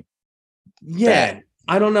wasn't like I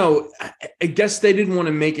don't know. I guess they didn't want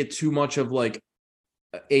to make it too much of like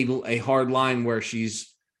a hard line where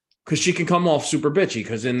she's because she can come off super bitchy.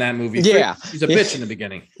 Because in that movie, Yeah. she's a bitch in the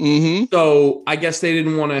beginning. Mm-hmm. So I guess they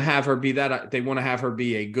didn't want to have her be that. They want to have her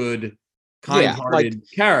be a good, kind-hearted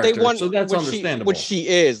character. So that's understandable. Which she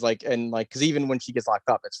is, like, and like, because even when she gets locked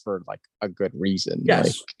up, it's for like a good reason.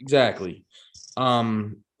 Yes, like, exactly.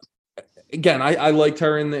 Again, I liked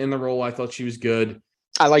her in the role. I thought she was good.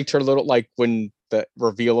 I liked her little, like, when the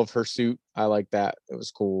reveal of her suit. I like that. It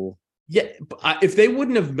was cool. Yeah, if they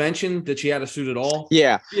wouldn't have mentioned that she had a suit at all,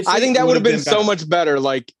 yeah, I think that would have been so better. much better.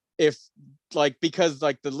 Like, if, like, because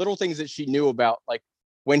like the little things that she knew about, like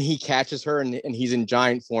when he catches her and he's in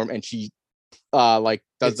giant form and she like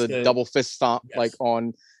does the double fist stomp like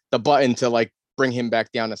on the button to like bring him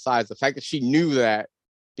back down to size. The fact that she knew that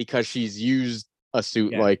because she's used a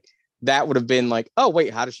suit, like that would have been like, oh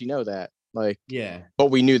wait, how does she know that? Like, but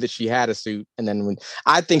we knew that she had a suit, and then when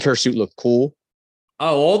I think her suit looked cool.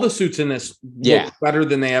 Oh, all the suits in this look better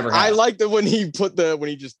than they ever had. I like that when he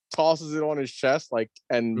just tosses it on his chest, like,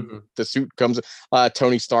 and the suit comes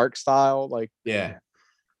Tony Stark style, like. Yeah,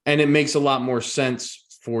 and it makes a lot more sense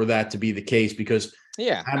for that to be the case because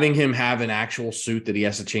having him have an actual suit that he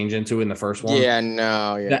has to change into in the first one. And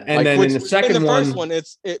like, then in the second in the first one,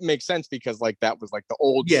 it makes sense because like that was like the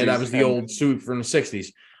old suit. That was the old suit from the 60s.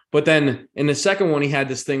 But then in the second one, he had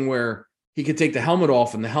this thing where he could take the helmet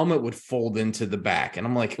off and the helmet would fold into the back. And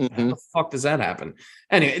I'm like, how the fuck does that happen?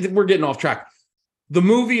 Anyway, we're getting off track. The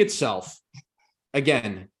movie itself,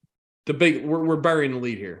 again, we're burying the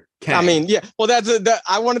lead here. Kang. I mean, well,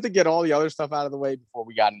 I wanted to get all the other stuff out of the way before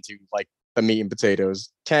we got into like the meat and potatoes.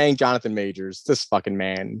 Kang, Jonathan Majors, this fucking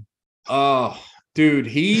man. Oh, dude,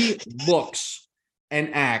 he looks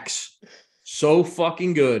and acts so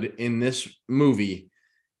fucking good in this movie.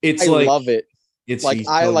 I love it. It's like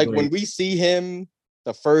I so like great. When we see him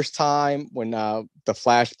the first time when the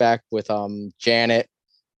flashback with Janet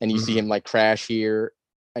and you see him like crash here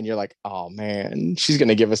and you're like, oh man, she's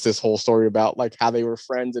gonna give us this whole story about like how they were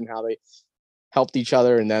friends and how they helped each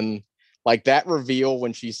other, and then like that reveal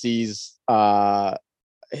when she sees the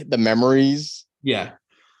memories,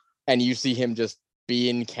 and you see him just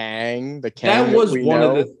being Kang. That was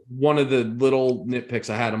one of the little nitpicks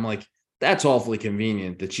I had. I'm like, that's awfully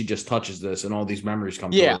convenient that she just touches this and all these memories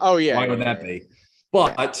come through. Why would that be?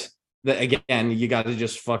 But again, you got to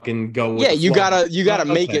just fucking go with you gotta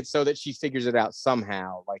make it so that she figures it out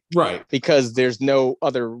somehow. Like, because there's no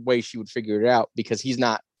other way she would figure it out because he's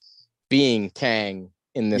not being Kang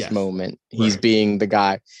in this moment. He's being the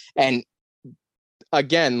guy. And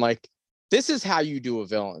again, like, this is how you do a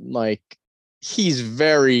villain. Like, he's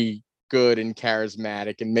very good and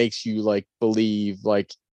charismatic and makes you like believe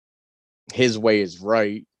like his way is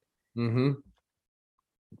right.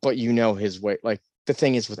 But you know his way. Like, the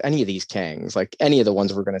thing is with any of these Kangs, like any of the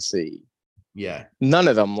ones we're gonna see, none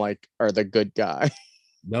of them like are the good guy.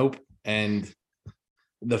 Nope. And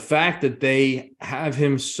the fact that they have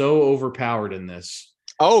him so overpowered in this,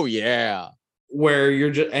 where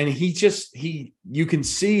you're just, and you can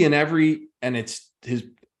see in every, and it's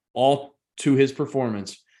all to his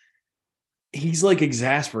performance, he's like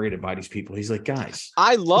exasperated by these people. He's like, guys,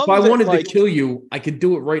 if I wanted to kill you, I could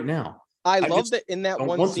do it right now. I love that in that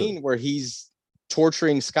one scene where he's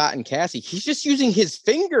torturing Scott and Cassie, he's just using his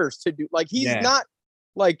fingers to do, like, he's not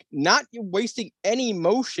wasting any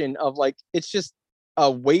motion of, like, it's just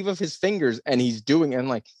a wave of his fingers and he's doing it, and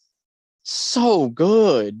like, so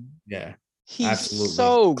good. He's absolutely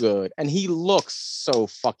so good, and he looks so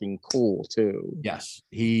fucking cool too.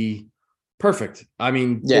 Perfect. I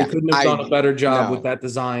mean, they couldn't have done a better job with that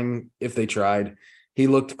design if they tried. He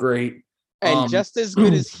looked great. And just as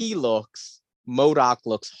good as he looks, MODOK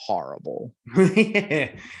looks horrible.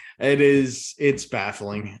 It's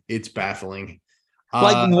baffling. It's baffling.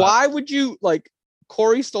 Like, why would you, like,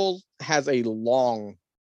 Corey Stoll has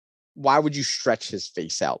why would you stretch his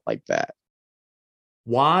face out like that?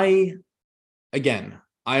 Why? Again,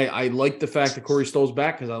 I like the fact that Corey Stoll's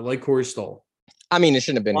back because I like Corey Stoll. I mean, it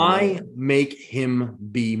shouldn't have been. Why make him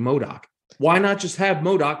be MODOK? Why not just have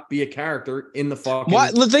MODOK be a character in the fucking...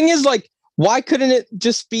 The thing is, like, why couldn't it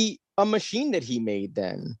just be a machine that he made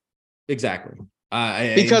then? Exactly.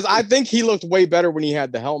 Because I think he looked way better when he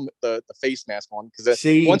had the helmet, the face mask on. Because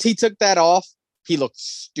once he took that off, he looked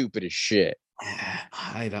stupid as shit.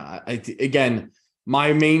 Again,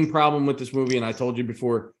 my main problem with this movie, and I told you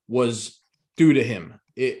before, was due to him.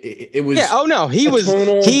 It was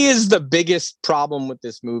he is the biggest problem with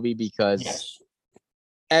this movie because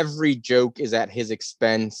every joke is at his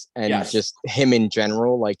expense, and just him in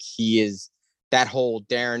general. Like, he is that whole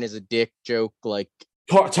Darren is a dick joke, like,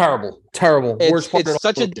 terrible. Worst part.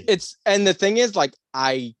 And the thing is, like,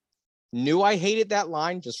 I knew I hated that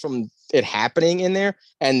line just from it happening in there,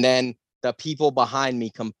 and then the people behind me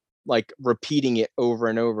come like repeating it over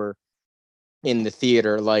and over in the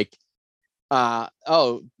theater, like,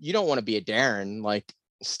 oh, you don't want to be a Darren, like,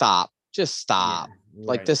 just stop. Yeah,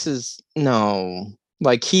 Like, right. this is no,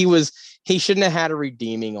 like, he shouldn't have had a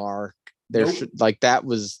redeeming arc. Like, that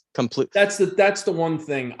was complete. That's the one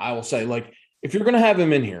thing I will say. Like, if you're gonna have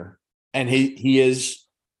him in here, and he is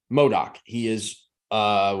MODOK, he is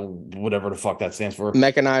whatever the fuck that stands for,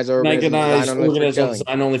 Mechanized organism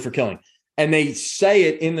designed only for killing. And they say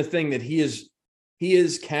it in the thing that he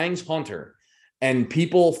is Kang's hunter, and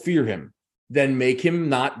people fear him. Then make him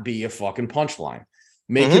not be a fucking punchline.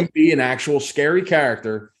 Make him be an actual scary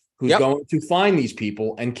character who's going to find these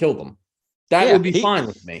people and kill them. That would be fine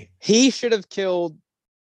with me. He should have killed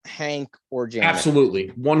Hank or Janet. Absolutely.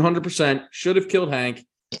 100% should have killed Hank.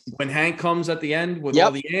 When Hank comes at the end with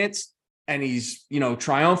all the ants and he's,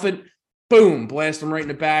 triumphant, boom, blast him right in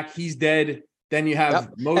the back. He's dead. Then you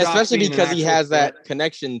have MODOK, especially because he has that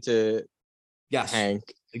connection to Hank.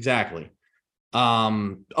 Exactly.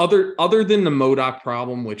 Other than the MODOK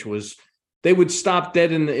problem, which was they would stop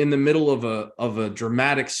dead in the middle of a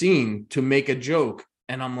dramatic scene to make a joke.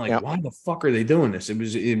 And I'm like, why the fuck are they doing this? It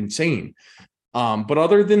was insane. But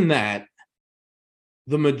other than that,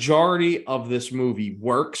 the majority of this movie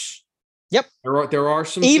works. Yep. There are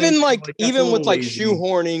some even things, like even with like lazy.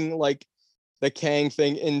 shoehorning like the Kang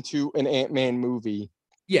thing into an Ant-Man movie.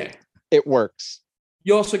 Yeah. It works.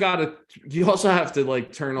 You also have to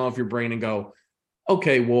like turn off your brain and go,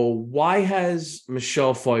 okay, well, why has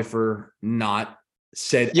Michelle Pfeiffer not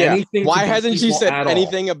said anything? Why hasn't she said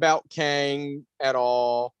anything about Kang at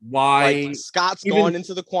all? Why Scott's gone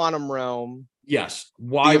into the quantum realm? Yes.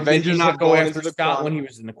 Why did he not go after Scott when he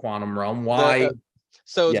was in the quantum realm? Why?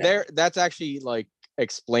 That's actually like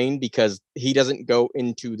explained because he doesn't go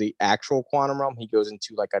into the actual quantum realm. He goes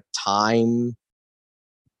into like a time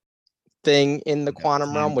thing in the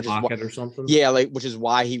quantum realm, which is or something. Yeah, which is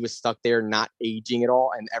why he was stuck there, not aging at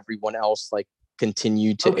all, and everyone else like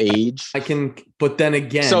continued to age. But then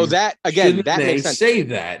again, so that makes sense. Say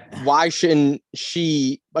that. Why shouldn't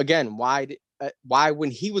she again? Why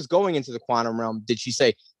when he was going into the quantum realm did she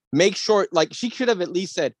say make sure? Like she should have at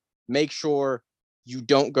least said make sure you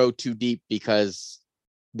don't go too deep because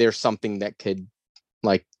there's something that could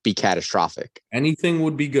like be catastrophic. Anything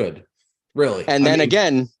would be good, really. And then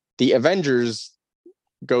again, the Avengers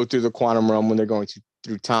go through the quantum realm when they're going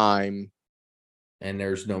through time, and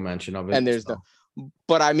there's no mention of it. And there's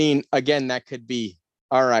but I mean, again, that could be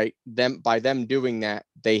all right. By them doing that,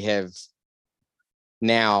 they have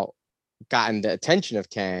now gotten the attention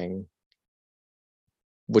of Kang,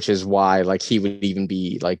 which is why like he would even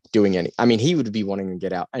be like doing he would be wanting to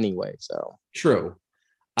get out anyway. So true.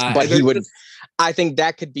 But I think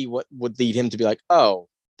that could be what would lead him to be like, oh,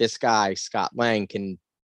 this guy, Scott Lang, can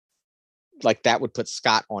like that would put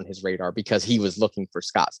Scott on his radar because he was looking for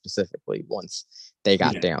Scott specifically once they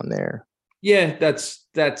got down there. Yeah, that's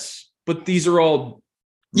but these are all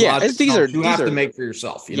you have to make for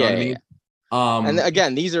yourself. You know what I mean? Yeah. And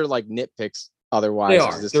again, these are like nitpicks. Otherwise, they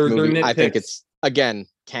are. They're nitpicks. I think it's again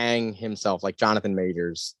Kang himself, like Jonathan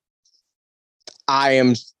Majors. I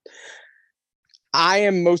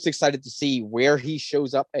am most excited to see where he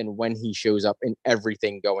shows up and when he shows up in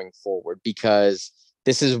everything going forward, because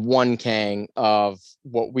this is one Kang of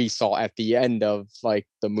what we saw at the end of like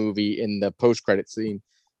the movie in the post-credit scene.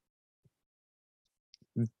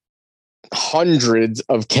 Hundreds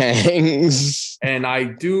of Kangs. And I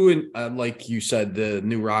do, like you said, the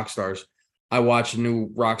new Rockstars. I watched a new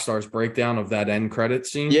Rockstars breakdown of that end credit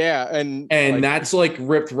scene. Yeah, and like, that's like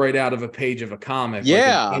ripped right out of a page of a comic.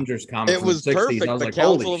 Yeah, like Avengers comic. It was perfect. I was the like,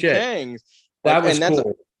 Council holy of shit. Kangs. That was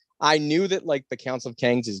cool. I knew that like the Council of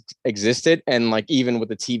Kangs existed, and like even with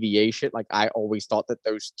the TVA shit, like I always thought that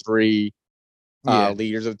those three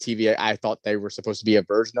leaders of TVA, I thought they were supposed to be a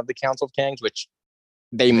version of the Council of Kangs, which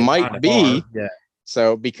they might be. Yeah.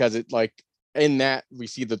 So because it like in that we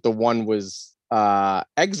see that the one was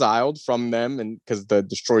exiled from them, and because the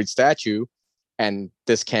destroyed statue, and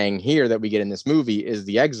this Kang here that we get in this movie is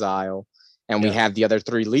the exile, and we have the other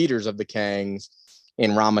three leaders of the Kangs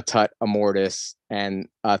in Ramatut, Immortus, and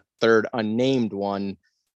a third unnamed one,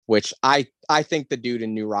 which I think the dude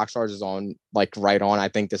in New Rockstars is on like right on. I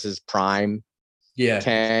think this is prime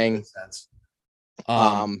Kang.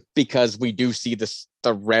 Because we do see the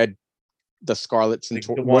Scarlet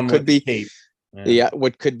Centaurian, what could be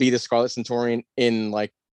what could be the Scarlet Centaurian in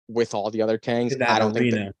like with all the other Kangs. I don't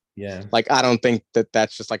think I don't think that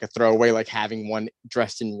that's just like a throwaway, like having one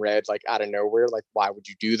dressed in red like out of nowhere. Like why would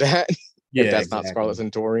you do that? If that's not Scarlet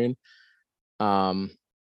Centaurian.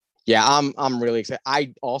 Yeah, I'm really excited.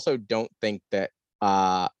 I also don't think that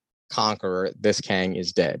Conqueror, this Kang,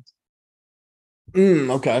 is dead.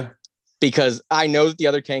 Okay. Because I know that the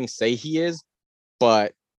other Kangs say he is,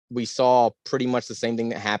 but we saw pretty much the same thing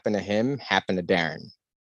that happened to him happen to Darren.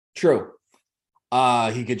 True.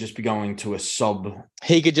 He could just be going to a sub.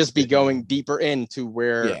 He could just be going deeper into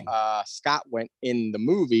where Yeah. Scott went in the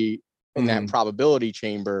movie in that probability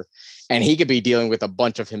chamber, and he could be dealing with a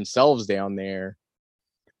bunch of himself down there,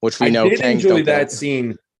 which we know. I did Kangs enjoy that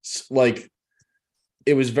scene. Like,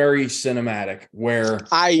 it was very cinematic, where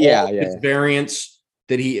his variants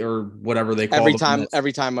that he or whatever they call every them,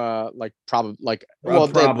 time like probably like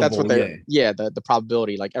that's what they the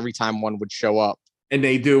probability, like every time one would show up. And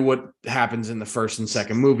they do what happens in the first and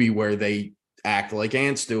second movie where they act like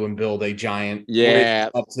ants do and build a giant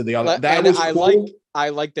up to the other. That was cool. I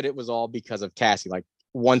like that it was all because of Cassie. Like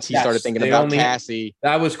once he started thinking about Cassie,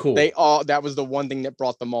 that was cool. That was the one thing that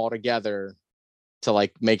brought them all together to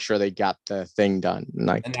like make sure they got the thing done. And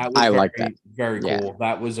that was like that. Very cool.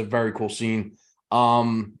 That was a very cool scene.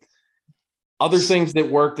 Other things that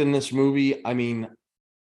worked in this movie. I mean,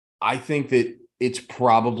 I think that it's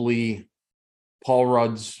probably Paul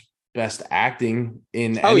Rudd's best acting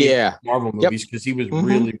in Marvel movies, because he was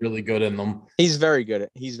really, really good in them. He's very good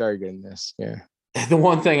in this. Yeah. The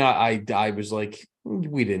one thing I was like,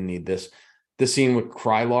 we didn't need this. The scene with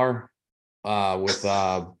Krylar,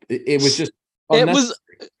 it was just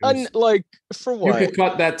like, for what? You could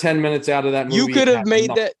cut that 10 minutes out of that movie. You could have made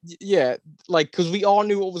that, like, because we all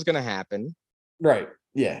knew what was going to happen. Right.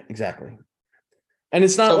 Yeah, exactly. And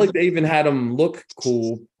it's not like they even had him look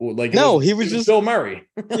cool. Like, he was just Bill Murray.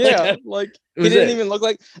 Like he didn't even look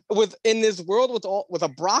like in this world with a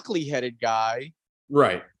broccoli headed guy.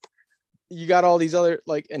 Right. You got all these other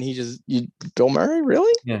and Bill Murray,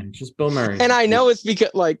 really? Yeah, just Bill Murray. And I know it's because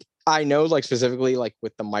specifically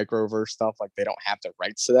with the microverse stuff, like they don't have the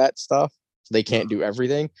rights to that stuff. So they can't do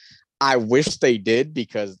everything. I wish they did,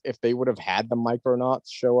 because if they would have had the Micronauts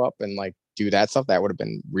show up and do that stuff, that would have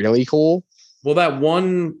been really cool. Well, that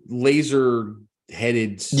one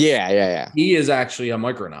laser-headed... Yeah. He is actually a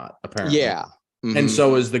Micronaut, apparently. Yeah. Mm-hmm. And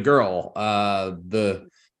so is the girl, the...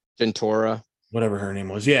 Ventura. Whatever her name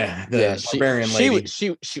was. Yeah, the barbarian lady.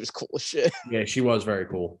 She was cool as shit. Yeah, she was very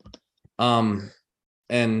cool. And,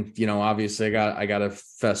 obviously I got to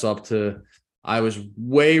fess up to... I was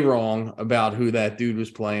way wrong about who that dude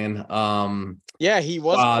was playing. Yeah, he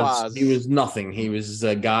was Quaz. He was nothing. He was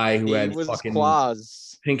a guy who had fucking... Quaz.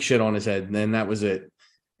 Pink shit on his head, and then that was it.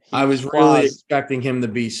 I was really expecting him to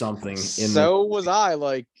be something. Was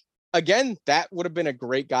I. Again, that would have been a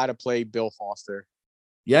great guy to play Bill Foster.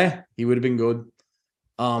 Yeah, he would have been good.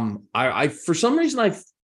 I for some reason I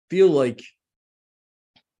feel like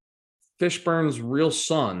Fishburne's real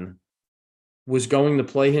son was going to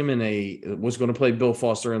play Bill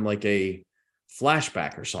Foster in a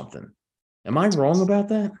flashback or something. Am I wrong about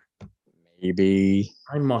that? Maybe.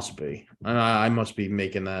 I must be. I must be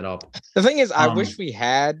making that up. The thing is, I wish we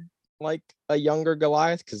had a younger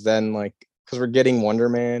Goliath, because then because we're getting Wonder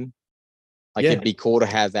Man. It'd be cool to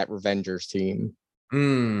have that Revengers team.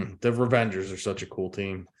 The Revengers are such a cool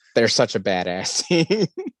team. They're such a badass team.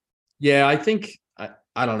 Yeah, I think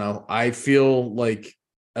I don't know. I feel like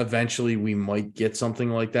eventually we might get something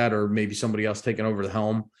like that, or maybe somebody else taking over the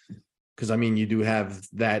helm. Because you do have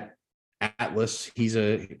that Atlas. He's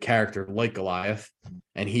a character like Goliath,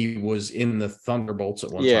 and he was in the Thunderbolts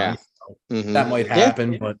at one time. So that might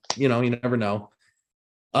happen, but you never know.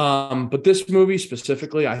 But this movie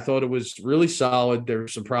specifically, I thought it was really solid. There were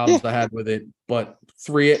some problems I had with it, but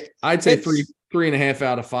I'd say 3.5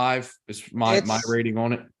 out of 5 is my rating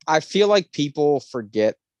on it. I feel like people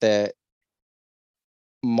forget that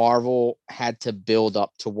Marvel had to build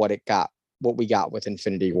up to what we got with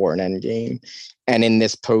Infinity War and Endgame. And in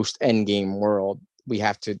this post-Endgame world, we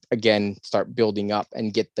have to, again, start building up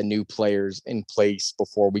and get the new players in place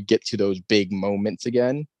before we get to those big moments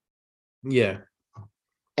again. Yeah.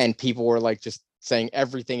 And people were just saying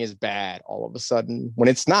everything is bad all of a sudden, when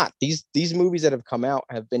it's not. These movies that have come out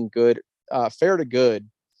have been good, fair to good,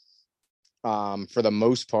 for the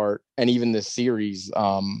most part, and even the series.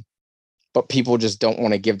 But people just don't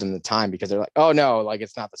want to give them the time, because they're like, oh no,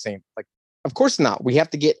 it's not the same. Of course not. We have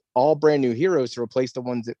to get all brand new heroes to replace the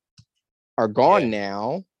ones that are gone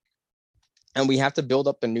now. And we have to build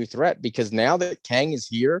up a new threat, because now that Kang is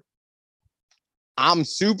here, I'm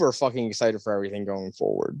super fucking excited for everything going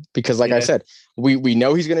forward. Because I said, we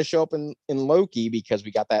know he's going to show up in Loki, because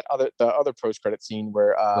we got the other post-credit scene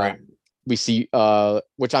where we see,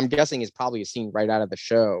 which I'm guessing is probably a scene right out of the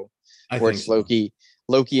show, where it's Loki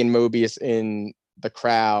and Mobius in the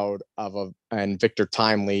crowd and Victor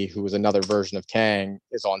Timely, who was another version of Kang,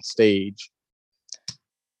 is on stage.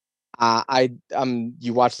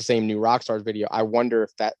 You watch the same new Rockstars video. I wonder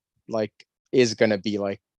if that like is gonna be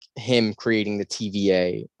like him creating the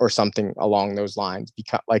TVA or something along those lines,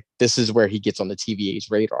 because like this is where he gets on the TVA's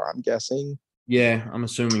radar, I'm guessing. Yeah, I'm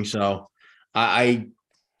assuming so. I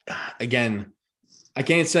again, I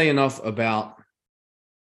can't say enough about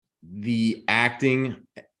the acting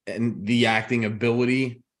and the acting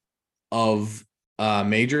ability of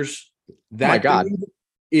Majors. That my God,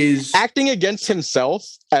 is acting against himself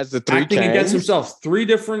as the three acting Kangs, against himself. 3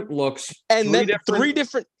 different looks, and then 3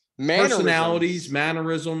 different personalities,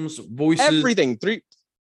 mannerisms, voices, everything.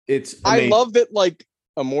 It's amazing. I love that like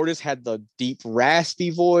Immortus had the deep raspy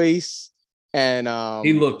voice, and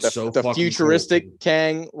he looked the futuristic cool.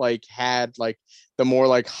 Kang like had like the more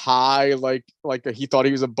like high like he thought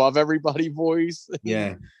he was above everybody voice.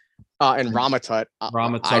 Yeah. And Ramatut.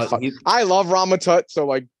 I love Ramatut, so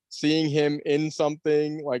like seeing him in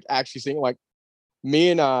something, like actually seeing like me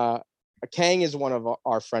and Kang is one of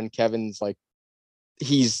our friend Kevin's, like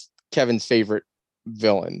he's Kevin's favorite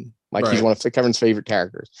villain. Like he's one of Kevin's favorite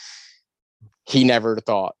characters. He never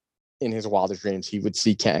thought in his wildest dreams he would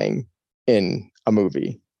see Kang in a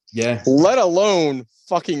movie. Yeah. Let alone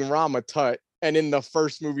fucking Ramatut. And in the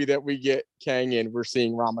first movie that we get Kang in, we're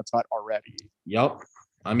seeing Ramatut already. Yep.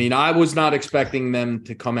 I mean, I was not expecting them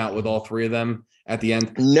to come out with all 3 of them at the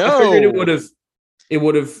end. No. I figured it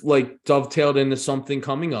would have like dovetailed into something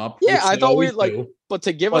coming up. Yeah, I thought we'd like, but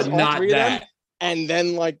to give us all 3 of them, and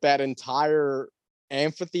then like that entire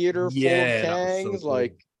amphitheater full of Kangs, so cool.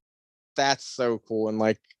 Like that's so cool. And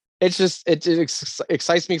like it's just it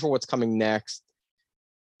excites me for what's coming next,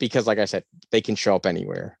 because like I said, they can show up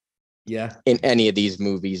anywhere. Yeah, in any of these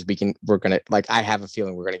movies, we're gonna like, I have a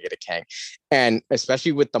feeling we're gonna get a Kang, and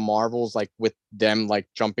especially with the Marvels, like with them like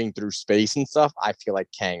jumping through space and stuff, I feel like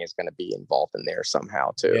Kang is gonna be involved in there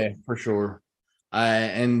somehow too. Yeah, for sure.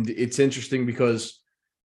 And it's interesting because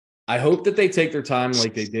I hope that they take their time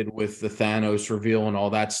like they did with the Thanos reveal and all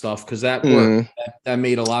that stuff, because that worked. That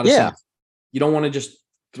made a lot of sense. You don't want to just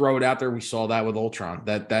throw it out there. We saw that with Ultron.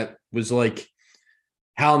 That was like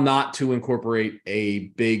how not to incorporate a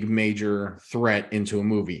big major threat into a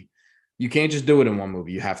movie. You can't just do it in one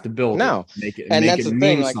movie. You have to build it, make it, and that's the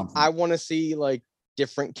thing. Like something. I want to see like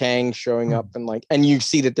different Kangs showing up, and like, and you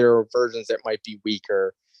see that there are versions that might be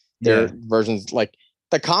weaker. There are versions like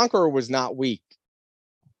the Conqueror was not weak.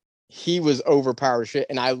 He was overpowered shit,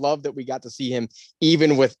 and I love that we got to see him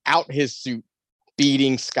even without his suit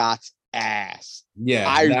beating Scott's ass. Yeah,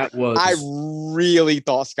 I really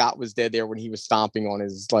thought Scott was dead there when he was stomping on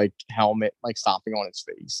his like helmet, like stomping on his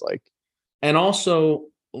face, like. And also,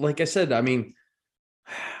 like I said, I mean,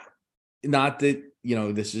 not that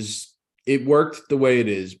this is it worked the way it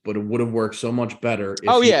is, but it would have worked so much better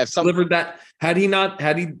if delivered that. Had he not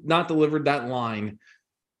delivered that line,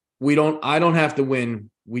 I don't have to win.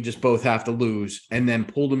 We just both have to lose, and then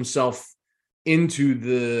pulled himself into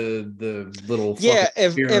the little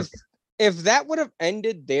if that would have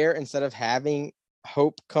ended there instead of having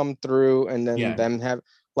Hope come through and then them have,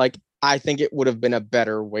 like, I think it would have been a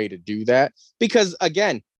better way to do that, because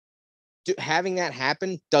again, having that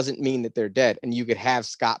happen doesn't mean that they're dead, and you could have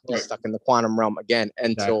Scott be stuck in the quantum realm again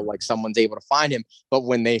until like someone's able to find him. But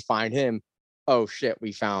when they find him, oh shit,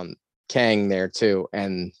 we found Kang there too.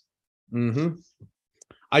 And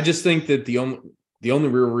I just think that the only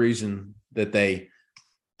real reason that they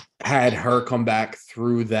had her come back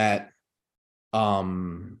through that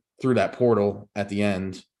portal at the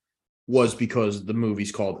end was because the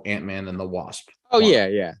movie's called Ant-Man and the Wasp. Oh,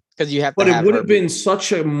 yeah. Because you have to. But it would have been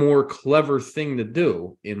such a more clever thing to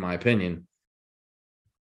do, in my opinion.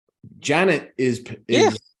 Janet is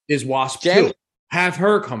Wasp too. Have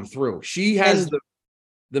her come through. She has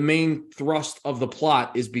the main thrust of the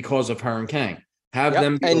plot is because of her and Kang. Have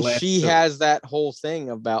them be and she has that whole thing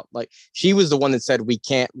about, like, she was the one that said we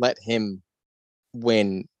can't let him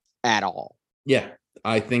win at all. Yeah,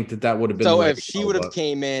 I think that would have been. So if she would have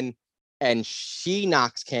came in and she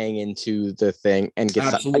knocks Kang into the thing and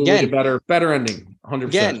gets absolutely again better ending, 100%.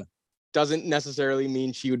 Again, doesn't necessarily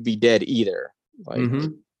mean she would be dead either. Like,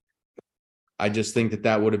 I just think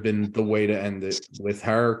that would have been the way to end it, with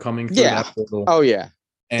her coming through that portal. Oh yeah,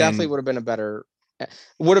 definitely would have been a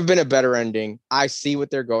better ending. I see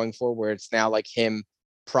what they're going for, where it's now like him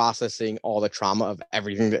processing all the trauma of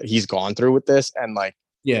everything that he's gone through with this, and like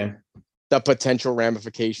the potential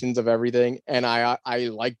ramifications of everything. And I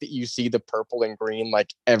like that you see the purple and green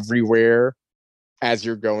like everywhere as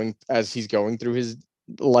he's going through his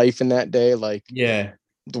life in that day, like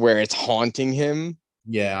where it's haunting him.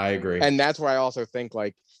 Yeah, I agree. And that's where I also think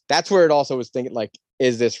like that's where it also was thinking like,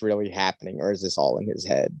 is this really happening or is this all in his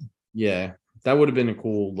head? Yeah, that would have been a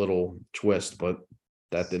cool little twist, but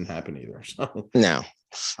that didn't happen either. So No.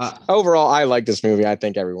 Overall, I like this movie. I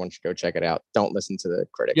think everyone should go check it out. Don't listen to the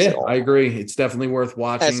critics at all. I agree. It's definitely worth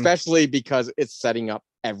watching. Especially because it's setting up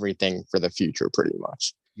everything for the future pretty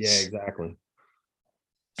much. Yeah, exactly.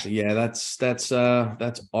 So yeah, that's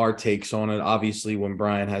our takes on it. Obviously, when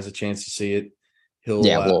Brian has a chance to see it, he'll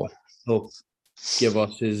give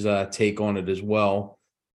us his take on it as well.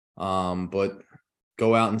 But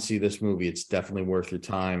go out and see this movie. It's definitely worth your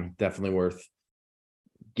time. Definitely worth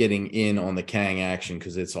getting in on the Kang action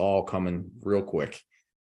because it's all coming real quick.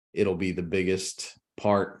 It'll be the biggest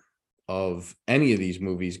part of any of these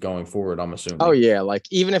movies going forward, I'm assuming. Oh yeah, like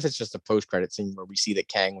even if it's just a post-credit scene where we see that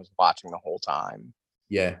Kang was watching the whole time.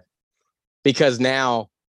 Yeah. Because now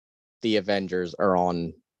the Avengers are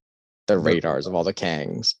on the radars of all the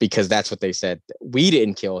Kangs because that's what they said. We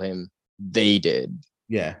didn't kill him, they did.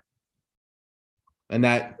 Yeah. And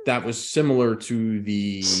that was similar to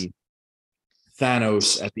the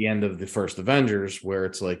Thanos at the end of the first Avengers, where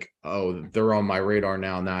it's like, oh, they're on my radar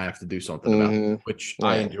now. Now I have to do something about it, which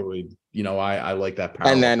I enjoyed. I like that power.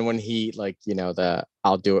 And then when he the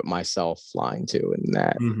I'll do it myself line too, and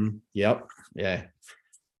that. Yep. Yeah.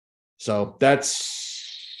 So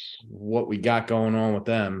that's what we got going on with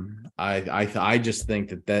them. I just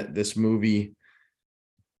think that this movie,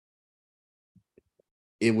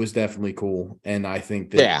 it was definitely cool, and I think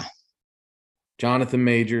that Jonathan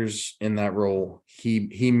Majors in that role,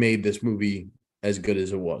 he made this movie as good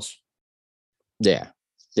as it was. Yeah.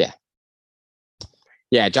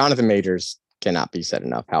 Jonathan Majors cannot be said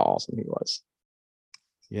enough how awesome he was.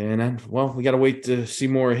 Yeah, and then, we got to wait to see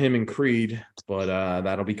more of him in Creed, but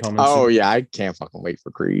that'll be coming. Oh soon. Yeah, I can't fucking wait for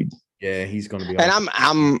Creed. Yeah, he's going to be. And awesome.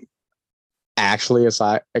 I'm actually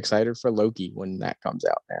excited for Loki when that comes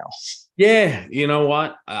out now. Yeah, you know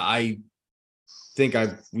what? I think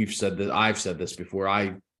I've said this before.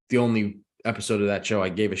 The only episode of that show I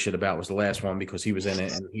gave a shit about was the last one because he was in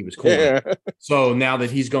it and he was cool. Yeah. So now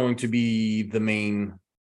that he's going to be the main.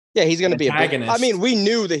 Yeah, he's going to be a big. I mean, we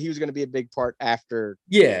knew that he was going to be a big part after.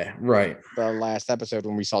 Yeah, right. The last episode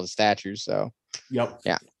when we saw the statues. So. Yep.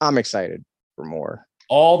 Yeah, I'm excited for more.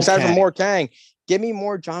 Excited for more Kang. Give me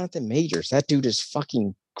more Jonathan Majors. That dude is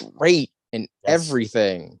fucking great in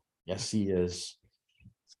everything. Yes, he is.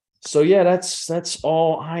 So yeah, that's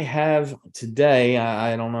all I have today.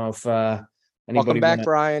 I don't know if anybody. Welcome back,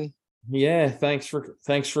 Brian. Yeah, thanks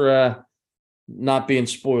for not being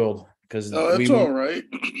spoiled. Because it's all right.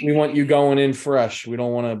 We want you going in fresh. We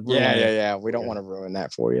don't want to. Yeah. We don't want to ruin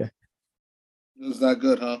that for you. Is that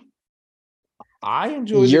good, huh? I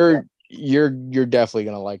enjoy. You're definitely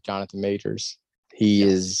gonna like Jonathan Majors. He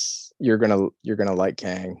is. You're gonna like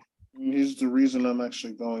Kang. He's the reason I'm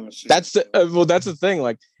actually going to see. That's the thing.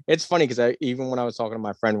 Like, it's funny because even when I was talking to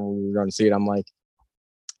my friend when we were going to see it, I'm like,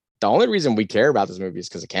 the only reason we care about this movie is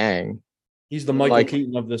because of Kang. He's the Michael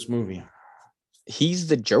Keaton of this movie. He's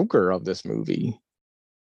the Joker of this movie.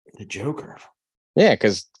 The Joker. Yeah,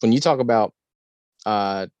 because when you talk about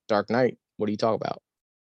Dark Knight, what do you talk about?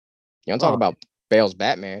 You don't talk about Bale's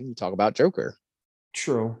Batman. You talk about Joker.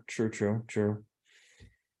 True.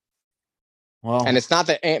 Well, and it's not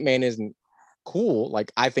that Ant-Man isn't cool.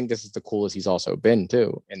 Like, I think this is the coolest he's also been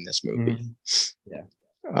too in this movie. Yeah.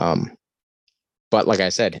 But like I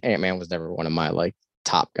said, Ant-Man was never one of my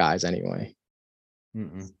top guys anyway.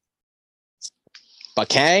 But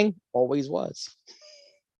Kang always was.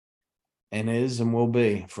 And is and will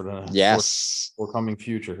be for the forthcoming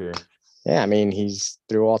future here. Yeah, I mean, he's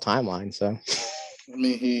through all timelines, so. I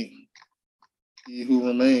mean, he who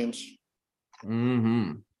remains.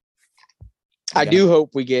 I do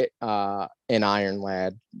hope we get an Iron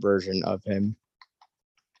Lad version of him.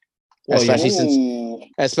 Well,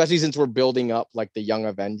 especially since we're building up the Young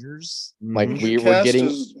Avengers. Like we're getting.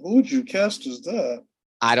 Who would you cast as that?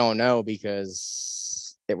 I don't know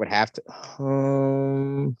because it would have to.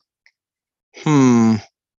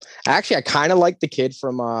 Actually, I kind of like the kid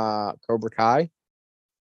from Cobra Kai.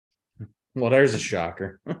 Well, there's a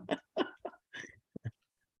shocker.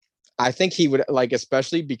 I think he would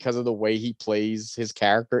especially because of the way he plays his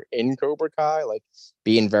character in Cobra Kai,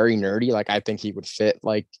 being very nerdy. I think he would fit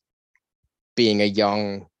being a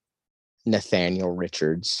young Nathaniel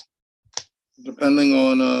Richards. Depending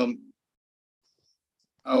on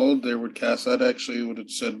how old they would cast, that actually would have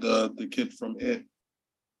said the kid from It.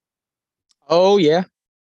 Oh yeah.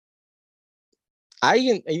 I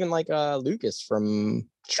even like Lucas from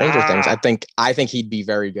Stranger Things. I think he'd be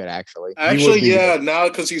very good actually. Now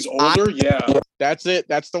because he's older, yeah. That's it.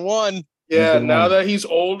 That's the one. Yeah, Good now one. that he's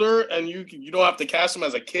older and you don't have to cast him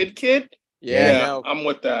as a kid. Yeah, no, I'm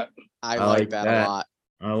with that. I like that a lot.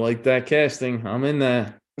 I like that casting. I'm in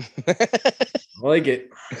there. I like it.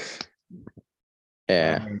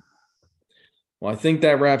 Yeah. All right. Well, I think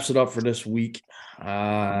that wraps it up for this week.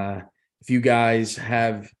 If you guys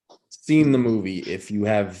have seen the movie, if you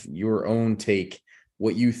have your own take,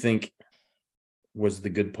 what you think was the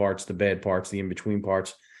good parts, the bad parts, the in-between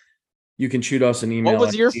parts, you can shoot us an email. What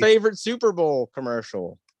was your favorite Super Bowl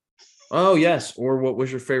commercial? Oh, yes. Or what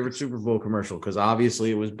was your favorite Super Bowl commercial? Because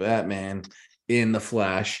obviously it was Batman in the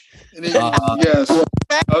Flash. Yes. I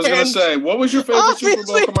was gonna say, what was your favorite Super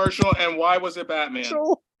Bowl commercial and why was it Batman?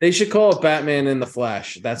 They should call it Batman in the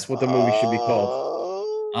Flash. That's what the movie should be called.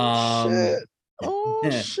 Shit. Oh,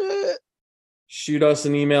 shit. Shoot us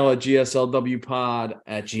an email at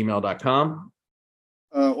gslwpod@gmail.com.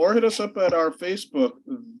 Or hit us up at our Facebook.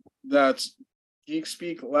 That's Geek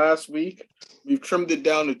Speak Last Week. We've trimmed it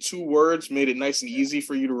down to 2 words, made it nice and easy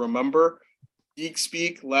for you to remember. Geek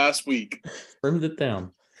Speak Last Week. Trimmed it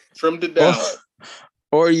down. Trimmed it down.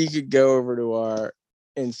 Or you could go over to our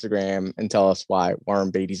Instagram and tell us why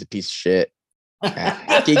Warren Beatty's a piece of shit.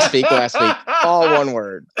 Geek Speak Last Week. All one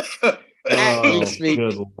word. Geek Speak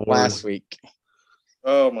Last Week.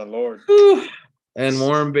 Oh, my Lord. And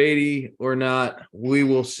Warren Beatty or not, we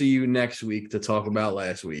will see you next week to talk about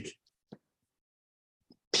last week.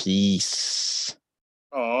 Peace.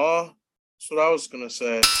 Aw, that's what I was going to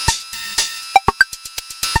say.